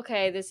like,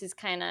 okay, this is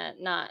kind of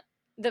not,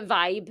 the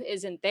vibe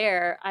isn't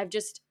there. I'd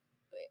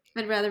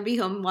rather be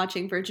home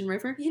watching Virgin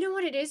River. You know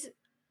what it is?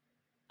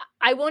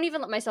 I won't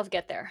even let myself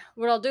get there.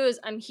 What I'll do is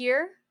I'm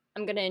here.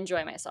 I'm going to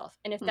enjoy myself.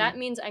 And if that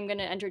means I'm going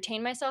to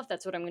entertain myself,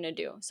 that's what I'm going to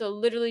do. So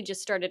literally just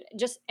started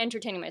just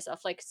entertaining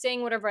myself, like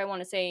saying whatever I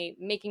want to say,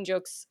 making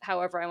jokes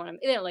however I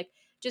want to, like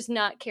just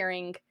not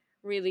caring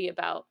really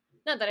about,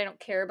 not that I don't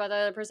care about the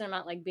other person. I'm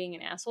not like being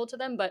an asshole to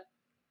them, but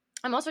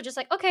I'm also just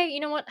like, okay, you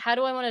know what? How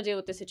do I want to deal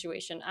with this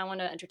situation? I want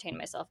to entertain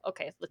myself.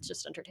 Okay, let's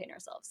just entertain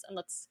ourselves and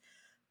let's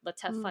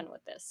have fun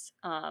with this.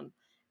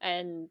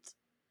 And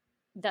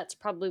that's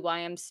probably why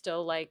I'm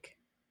still like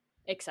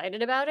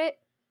excited about it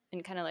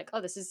and kind of like,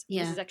 oh, this is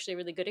actually a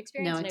really good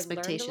experience. No and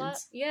expectations. I've learned a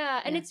lot.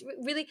 Yeah, and it's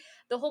really,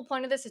 the whole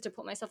point of this is to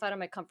put myself out of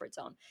my comfort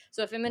zone.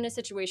 So if I'm in a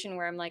situation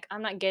where I'm like,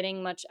 I'm not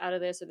getting much out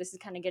of this, or this is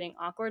kind of getting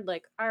awkward,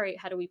 like, all right,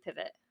 how do we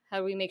pivot? How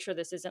do we make sure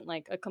this isn't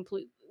like a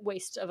complete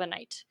waste of a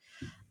night?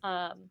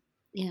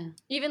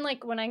 Even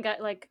like when I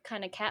got like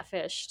kind of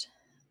catfished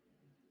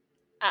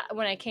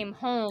when I came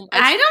home.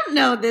 I don't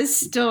know this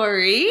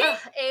story.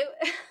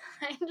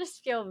 I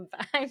just feel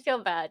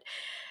bad.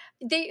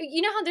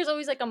 You know how there's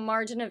always like a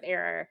margin of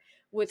error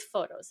with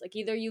photos. Like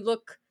either you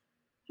look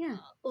a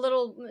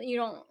little, you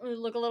don't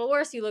look a little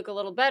worse, you look a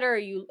little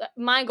better.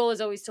 My goal is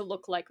always to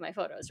look like my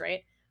photos,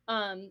 right?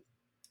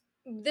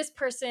 This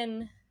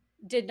person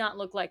did not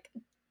look like.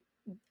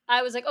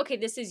 I was like, okay,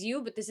 this is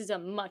you, but this is a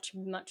much,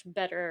 much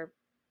better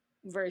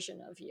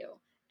version of you.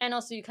 And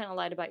also you kind of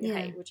lied about your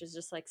height, which is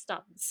just like,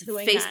 stop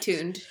doing that.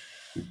 Face-tuned.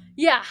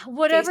 Yeah,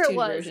 whatever it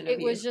was. It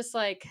was just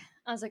like,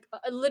 I was like,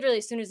 literally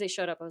as soon as they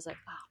showed up, I was like,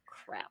 oh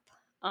crap.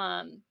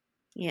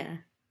 Yeah.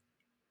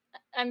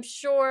 I'm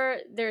sure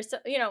there's,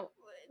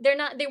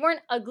 they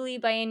weren't ugly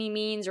by any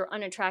means or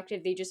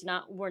unattractive. They just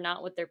were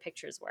not what their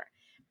pictures were.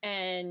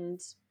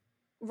 And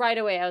right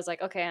away I was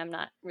like, okay, I'm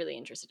not really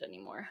interested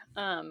anymore.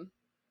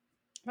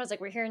 I was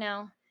like, we're here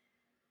now.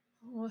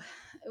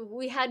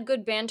 We had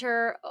good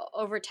banter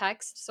over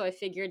text, so I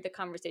figured the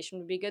conversation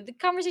would be good. The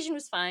conversation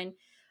was fine.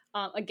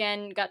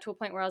 Again, got to a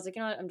point where I was like,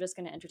 you know what, I'm just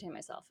going to entertain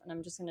myself, and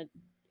I'm just going to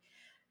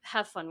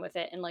have fun with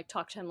it and like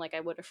talk to him like I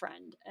would a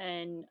friend.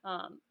 And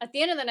at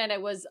the end of the night, I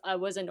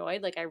was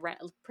annoyed. Like I ran,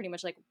 pretty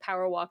much like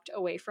power walked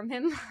away from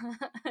him.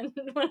 And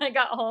when I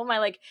got home, I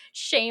like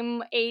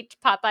shame ate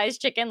Popeye's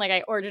chicken. Like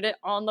I ordered it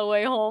on the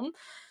way home.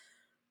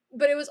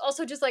 But it was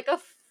also just like a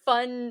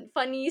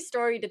funny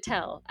story to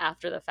tell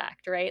after the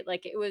fact, right?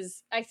 Like it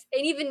was, and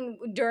even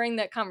during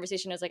that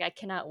conversation, I was like, I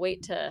cannot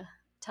wait to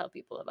tell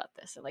people about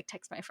this and like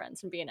text my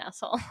friends and be an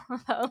asshole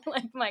about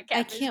like my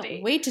catfish I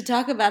can't wait to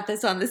talk about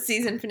this on the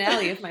season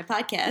finale of my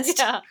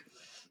podcast.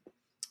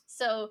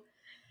 So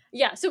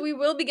we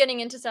will be getting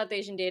into South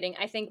Asian dating.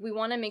 I think we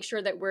want to make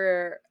sure that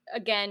we're,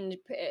 again,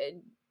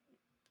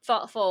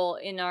 thoughtful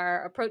in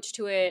our approach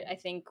to it. I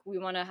think we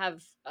want to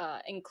have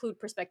include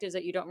perspectives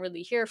that you don't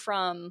really hear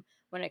from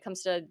when it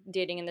comes to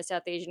dating in the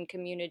South Asian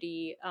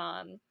community.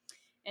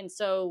 And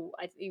so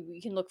we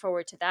can look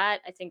forward to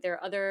that. I think there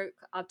are other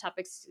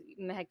topics,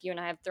 Mehak, you and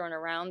I have thrown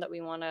around that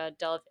we want to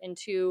delve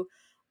into,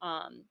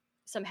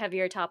 some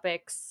heavier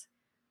topics,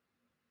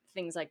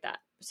 things like that.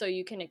 So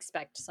you can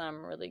expect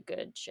some really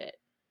good shit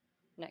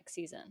next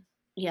season.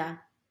 Yeah.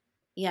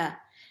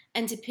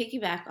 And to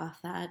piggyback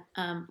off that,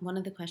 one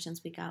of the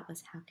questions we got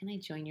was, how can I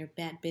join your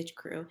bad bitch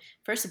crew?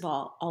 First of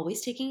all, always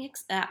taking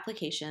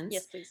applications.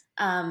 Yes, please.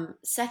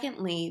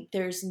 Secondly,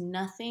 there's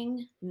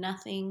nothing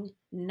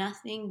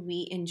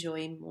we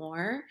enjoy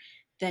more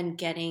than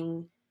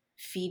getting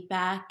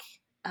feedback,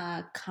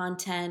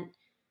 content,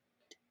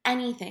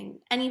 anything.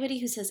 Anybody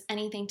who says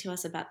anything to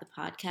us about the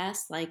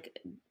podcast, like,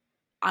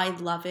 I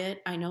love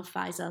it. I know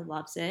Faiza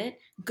loves it.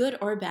 Good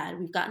or bad.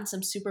 We've gotten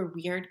some super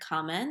weird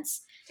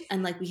comments,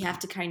 and like we have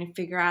to kind of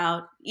figure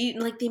out,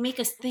 like they make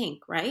us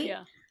think, right?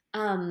 Yeah.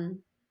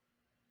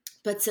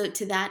 But so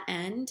to that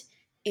end,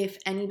 if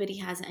anybody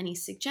has any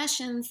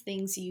suggestions,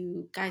 things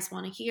you guys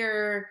want to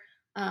hear,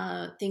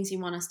 things you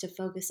want us to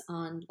focus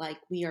on, like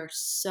we are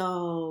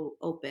so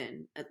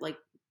open. Like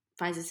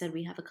Faiza said,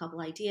 we have a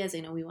couple ideas.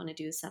 I know we want to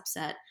do a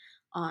subset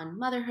on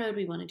motherhood.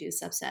 We want to do a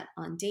subset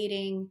on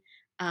dating.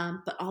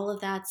 But all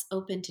of that's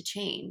open to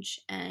change.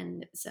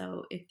 And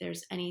so if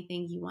there's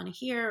anything you want to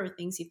hear or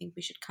things you think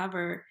we should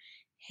cover,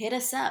 hit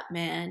us up,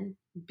 man.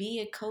 Be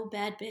a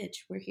co-bad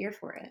bitch. We're here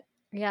for it.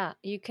 Yeah,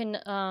 you can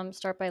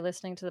start by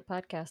listening to the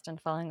podcast and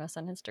following us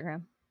on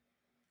Instagram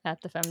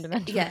at the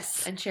femmedamentalists.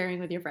 Yes, and sharing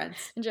with your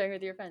friends.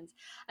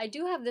 I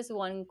do have this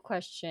one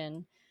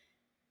question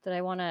that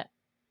I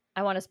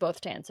want us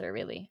both to answer,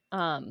 really.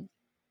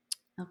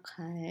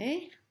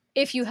 Okay.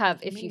 If you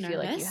feel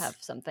like you have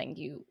something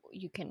you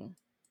can,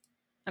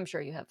 I'm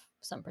sure you have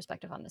some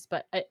perspective on this,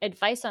 but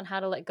advice on how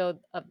to let go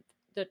of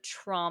the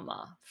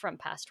trauma from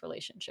past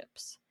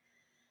relationships,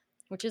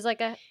 which is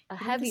like a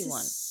heavy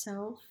one. It's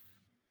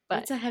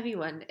a heavy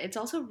one. It's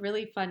also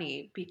really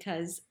funny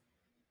because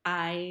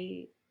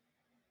I,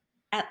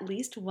 at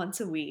least once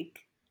a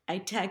week, I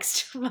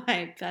text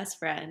my best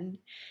friend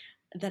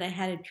that I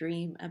had a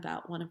dream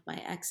about one of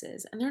my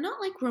exes. And they're not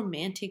like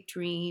romantic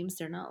dreams.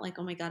 They're not like,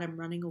 oh my God, I'm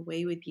running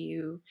away with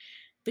you.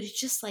 But it's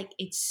just like,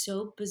 it's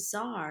so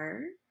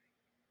bizarre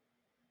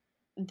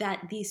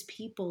that these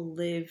people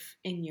live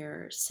in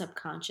your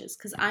subconscious.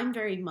 Because I'm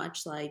very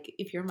much like,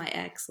 if you're my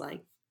ex,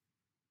 like,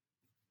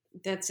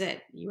 that's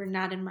it. You are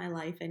not in my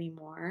life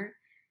anymore.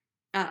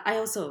 I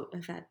also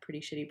have had pretty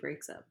shitty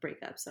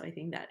breakups, so I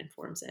think that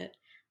informs it.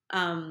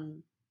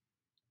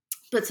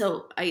 But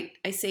so I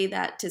say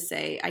that to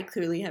say I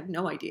clearly have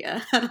no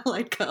idea how to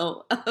let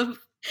go of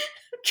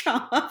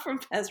trauma from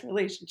past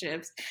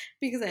relationships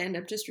because I end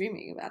up just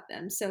dreaming about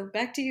them. So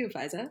back to you,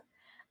 Faiza.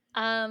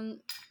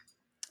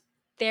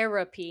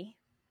 Therapy,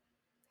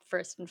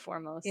 first and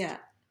foremost. Yeah.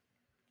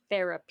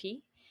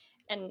 Therapy.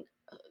 And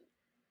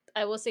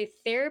I will say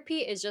therapy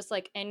is just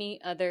like any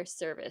other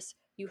service.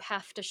 You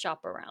have to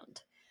shop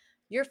around.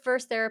 Your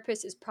first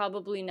therapist is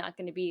probably not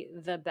going to be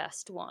the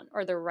best one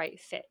or the right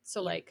fit.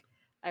 So, like,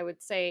 I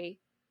would say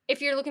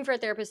if you're looking for a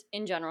therapist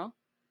in general,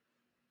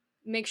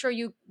 make sure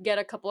you get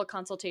a couple of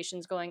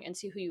consultations going and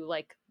see who you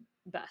like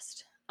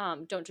best.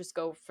 Don't just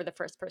go for the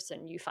first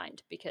person you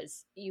find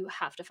because you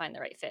have to find the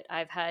right fit.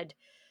 I've had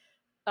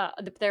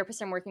the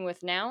therapist I'm working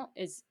with now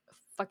is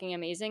fucking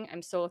amazing.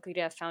 I'm so lucky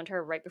to have found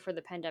her right before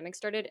the pandemic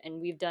started, and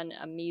we've done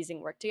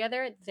amazing work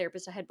together. The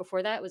therapist I had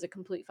before that was a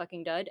complete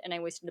fucking dud, and I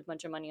wasted a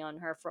bunch of money on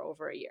her for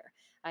over a year.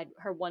 I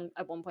her one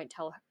at one point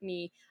tell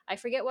me, "I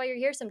forget why you're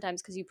here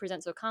sometimes because you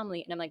present so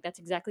calmly," and I'm like, "That's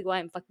exactly why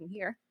I'm fucking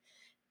here,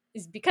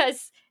 is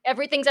because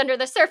everything's under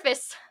the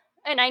surface,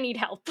 and I need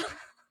help."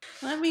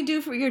 Let me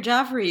do for your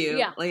job for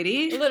you,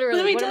 lady. Literally.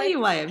 Let me tell you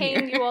why I'm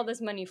paying here. you all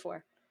this money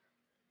for?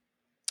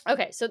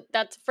 Okay, so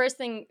that's first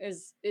thing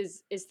is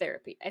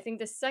therapy. I think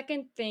the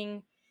second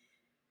thing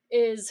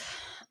is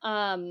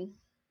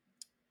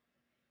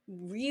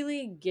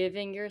really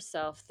giving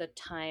yourself the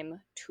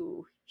time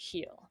to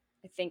heal.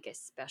 I think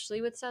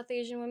especially with South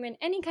Asian women,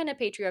 any kind of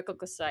patriarchal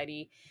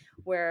society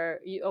where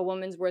a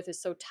woman's worth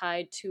is so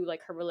tied to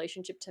like her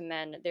relationship to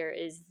men, there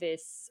is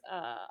this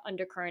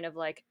undercurrent of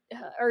like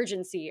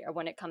urgency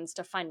when it comes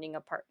to finding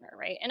a partner,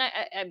 right? And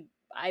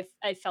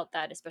I felt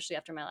that especially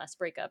after my last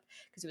breakup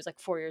because it was like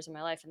 4 years of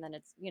my life, and then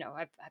it's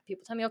I've had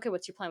people tell me, okay,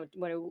 what's your plan?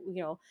 What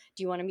do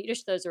you want to meet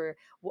each others, or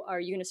are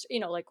you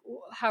gonna like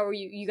how are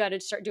you got to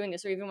start doing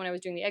this? Or even when I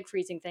was doing the egg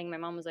freezing thing, my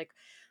mom was like,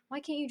 why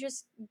can't you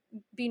just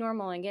be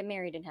normal and get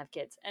married and have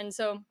kids? And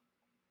so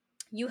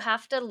you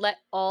have to let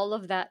all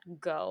of that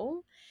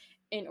go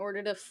in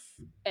order to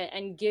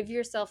and give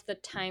yourself the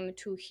time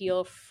to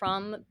heal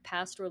from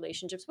past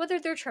relationships, whether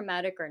they're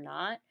traumatic or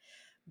not,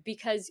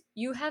 because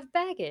you have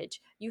baggage,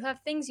 you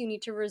have things you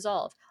need to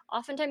resolve.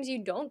 Oftentimes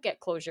you don't get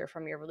closure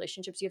from your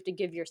relationships, you have to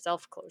give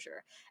yourself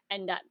closure,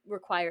 and that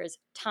requires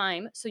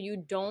time so you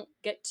don't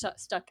get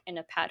stuck in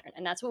a pattern.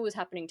 And that's what was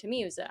happening to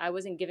me, was that I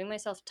wasn't giving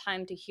myself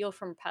time to heal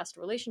from past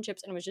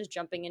relationships and was just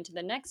jumping into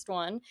the next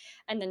one,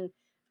 and then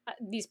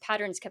these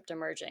patterns kept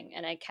emerging,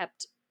 and I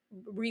kept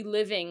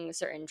reliving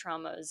certain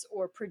traumas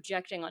or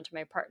projecting onto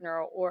my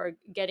partner or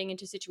getting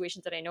into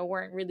situations that I know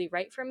weren't really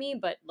right for me,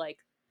 but like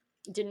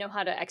didn't know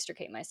how to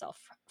extricate myself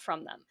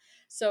from them.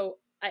 So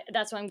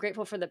that's why I'm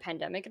grateful for the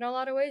pandemic in a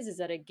lot of ways, is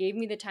that it gave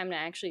me the time to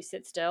actually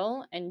sit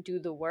still and do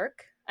the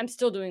work. I'm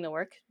still doing the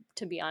work,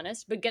 to be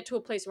honest, but get to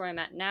a place where I'm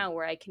at now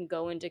where I can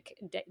go into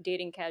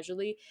dating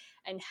casually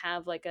and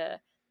have like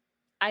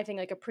I think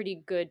like a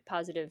pretty good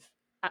positive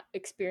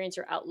experience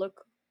or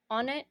outlook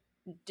on it,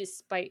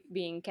 despite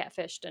being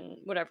catfished and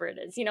whatever it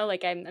is.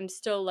 Like I'm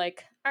still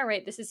like, all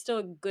right, this is still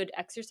a good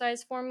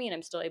exercise for me, and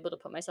I'm still able to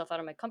put myself out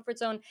of my comfort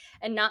zone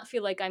and not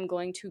feel like I'm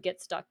going to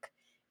get stuck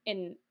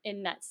in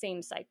that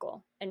same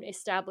cycle, and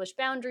establish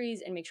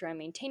boundaries and make sure I'm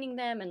maintaining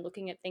them and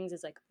looking at things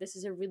as like, this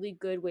is a really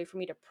good way for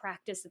me to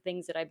practice the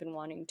things that I've been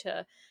wanting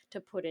to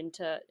put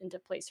into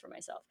place for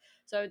myself.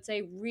 So I would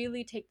say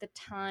really take the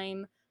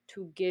time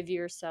to give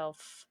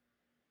yourself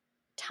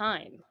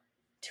time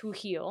to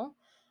heal.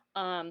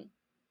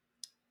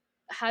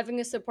 Having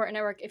a support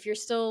network, if you're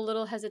still a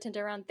little hesitant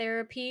around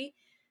therapy,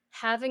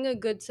 having a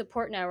good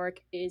support network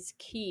is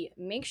key.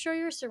 Make sure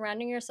you're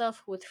surrounding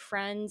yourself with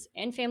friends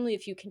and family,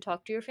 if you can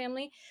talk to your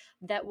family,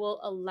 that will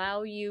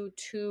allow you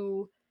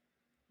to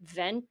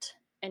vent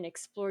and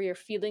explore your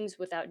feelings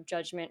without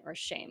judgment or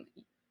shame.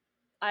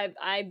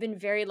 I've been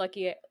very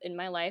lucky in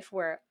my life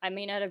where I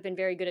may not have been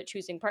very good at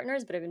choosing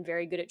partners, but I've been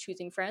very good at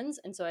choosing friends.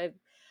 And so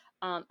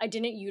I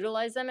didn't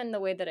utilize them in the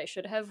way that I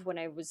should have when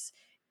I was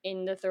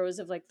in the throes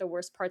of like the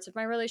worst parts of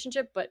my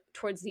relationship. But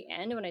towards the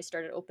end, when I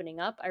started opening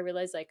up, I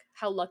realized like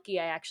how lucky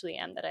I actually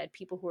am that I had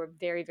people who were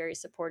very, very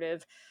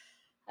supportive,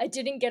 I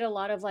didn't get a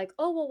lot of like,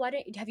 oh, well,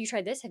 have you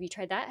tried this? Have you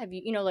tried that? Have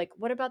you, like,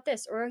 what about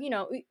this? Or,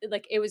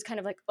 like, it was kind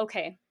of like,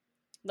 okay,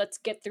 let's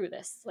get through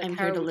this. Like, I'm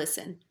here to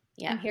listen.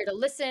 Yeah. I'm here to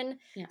listen,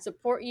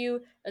 support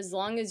you. As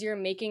long as you're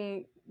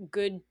making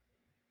good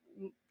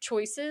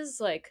choices,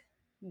 like,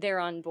 they're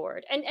on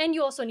board. And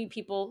you also need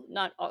people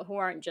not who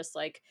aren't just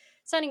like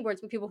sounding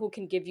boards, but people who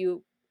can give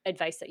you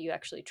advice that you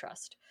actually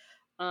trust.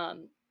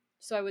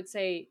 So I would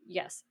say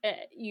yes.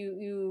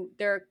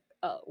 There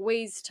are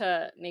ways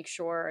to make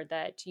sure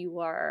that you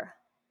are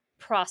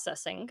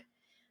processing.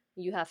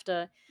 You have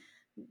to,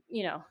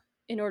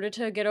 in order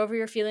to get over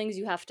your feelings,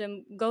 you have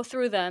to go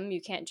through them. You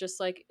can't just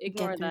like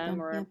ignore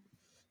them or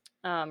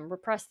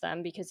repress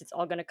them, because it's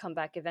all going to come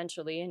back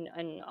eventually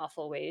in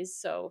awful ways.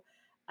 So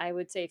I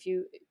would say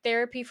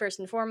therapy first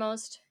and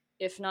foremost.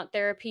 If not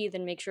therapy,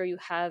 then make sure you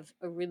have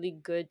a really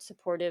good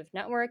supportive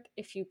network.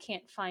 If you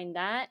can't find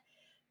that,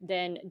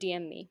 then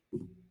DM me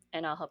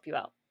and I'll help you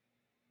out,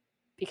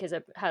 because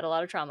I've had a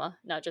lot of trauma,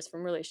 not just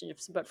from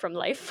relationships, but from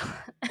life.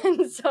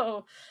 And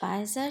so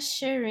Faiza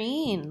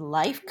Shireen,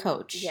 life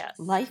coach. Yes.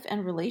 Life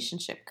and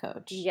relationship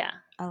coach. Yeah.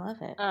 I love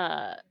it.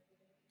 I'm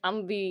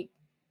gonna be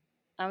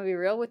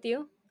real with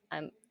you.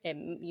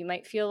 You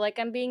might feel like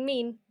I'm being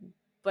mean,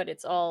 but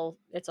it's all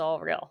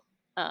real.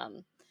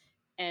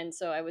 And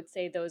so I would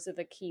say those are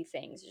the key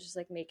things. It's just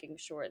like making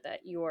sure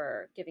that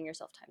you're giving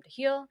yourself time to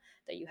heal,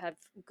 that you have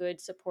a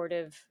good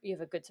supportive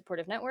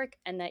network,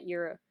 and that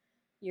you're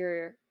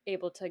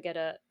able to get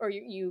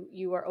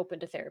you are open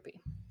to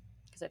therapy,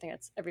 because I think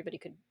that's everybody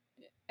could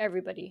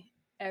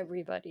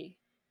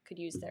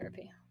use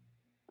therapy.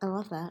 I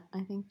love that.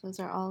 I think those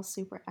are all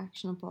super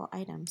actionable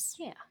items.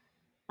 Yeah.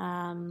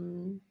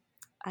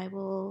 I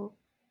will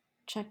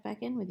check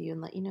back in with you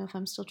and let you know if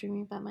I'm still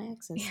dreaming about my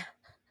exes. Yeah.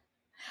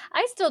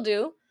 I still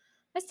do.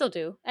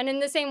 And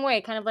in the same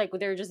way, kind of like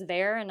they're just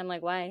there and I'm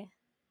like, why?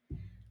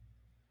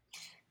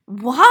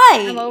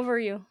 Why? I'm over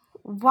you.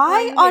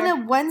 Why on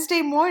a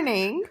Wednesday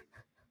morning?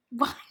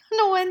 Why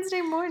on a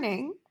Wednesday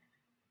morning?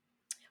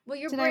 Well,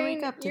 your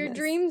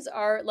dreams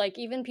are like,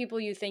 even people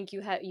you think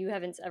you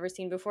haven't ever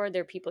seen before,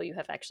 they're people you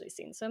have actually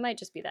seen. So it might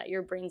just be that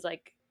your brain's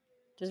like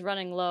just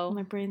running low.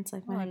 My brain's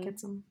like, man, get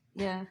some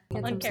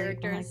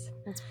characters. Sleep.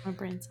 That's what my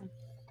brain's saying.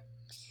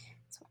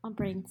 That's what my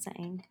brain's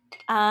saying.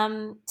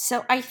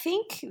 So I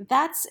think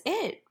that's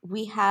it.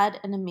 We had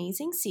an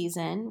amazing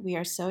season. We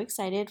are so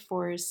excited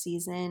for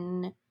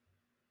season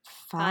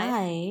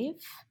 5,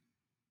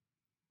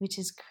 which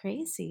is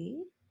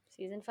crazy.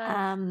 Season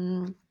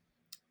 5.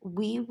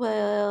 We're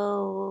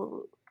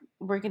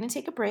going to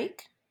take a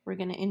break. We're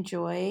going to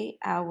enjoy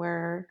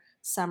our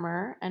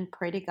summer and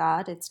pray to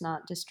God it's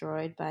not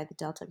destroyed by the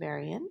Delta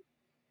variant.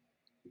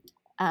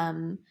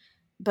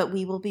 But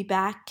we will be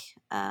back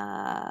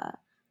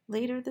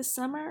later this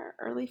summer,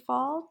 early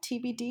fall,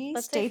 TBD.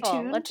 Stay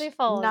tuned. Let's say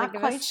fall. Not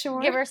quite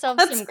sure. Give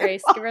ourselves some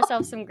grace. Give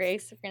ourselves some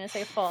grace. We're going to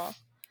say fall.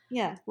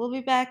 Yeah, we'll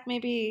be back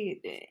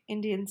maybe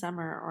Indian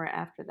summer or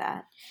after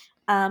that.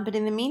 But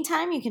in the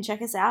meantime, you can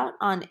check us out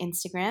on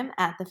Instagram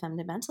at the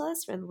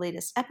Femmedamentalists for the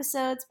latest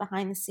episodes,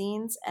 behind the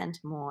scenes, and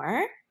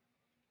more.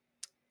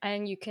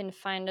 And you can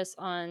find us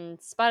on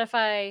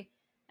Spotify,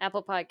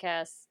 Apple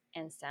Podcasts,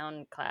 and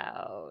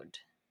SoundCloud.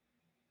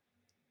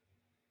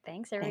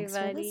 Thanks, everybody.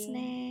 Thanks for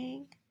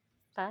listening.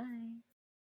 Bye.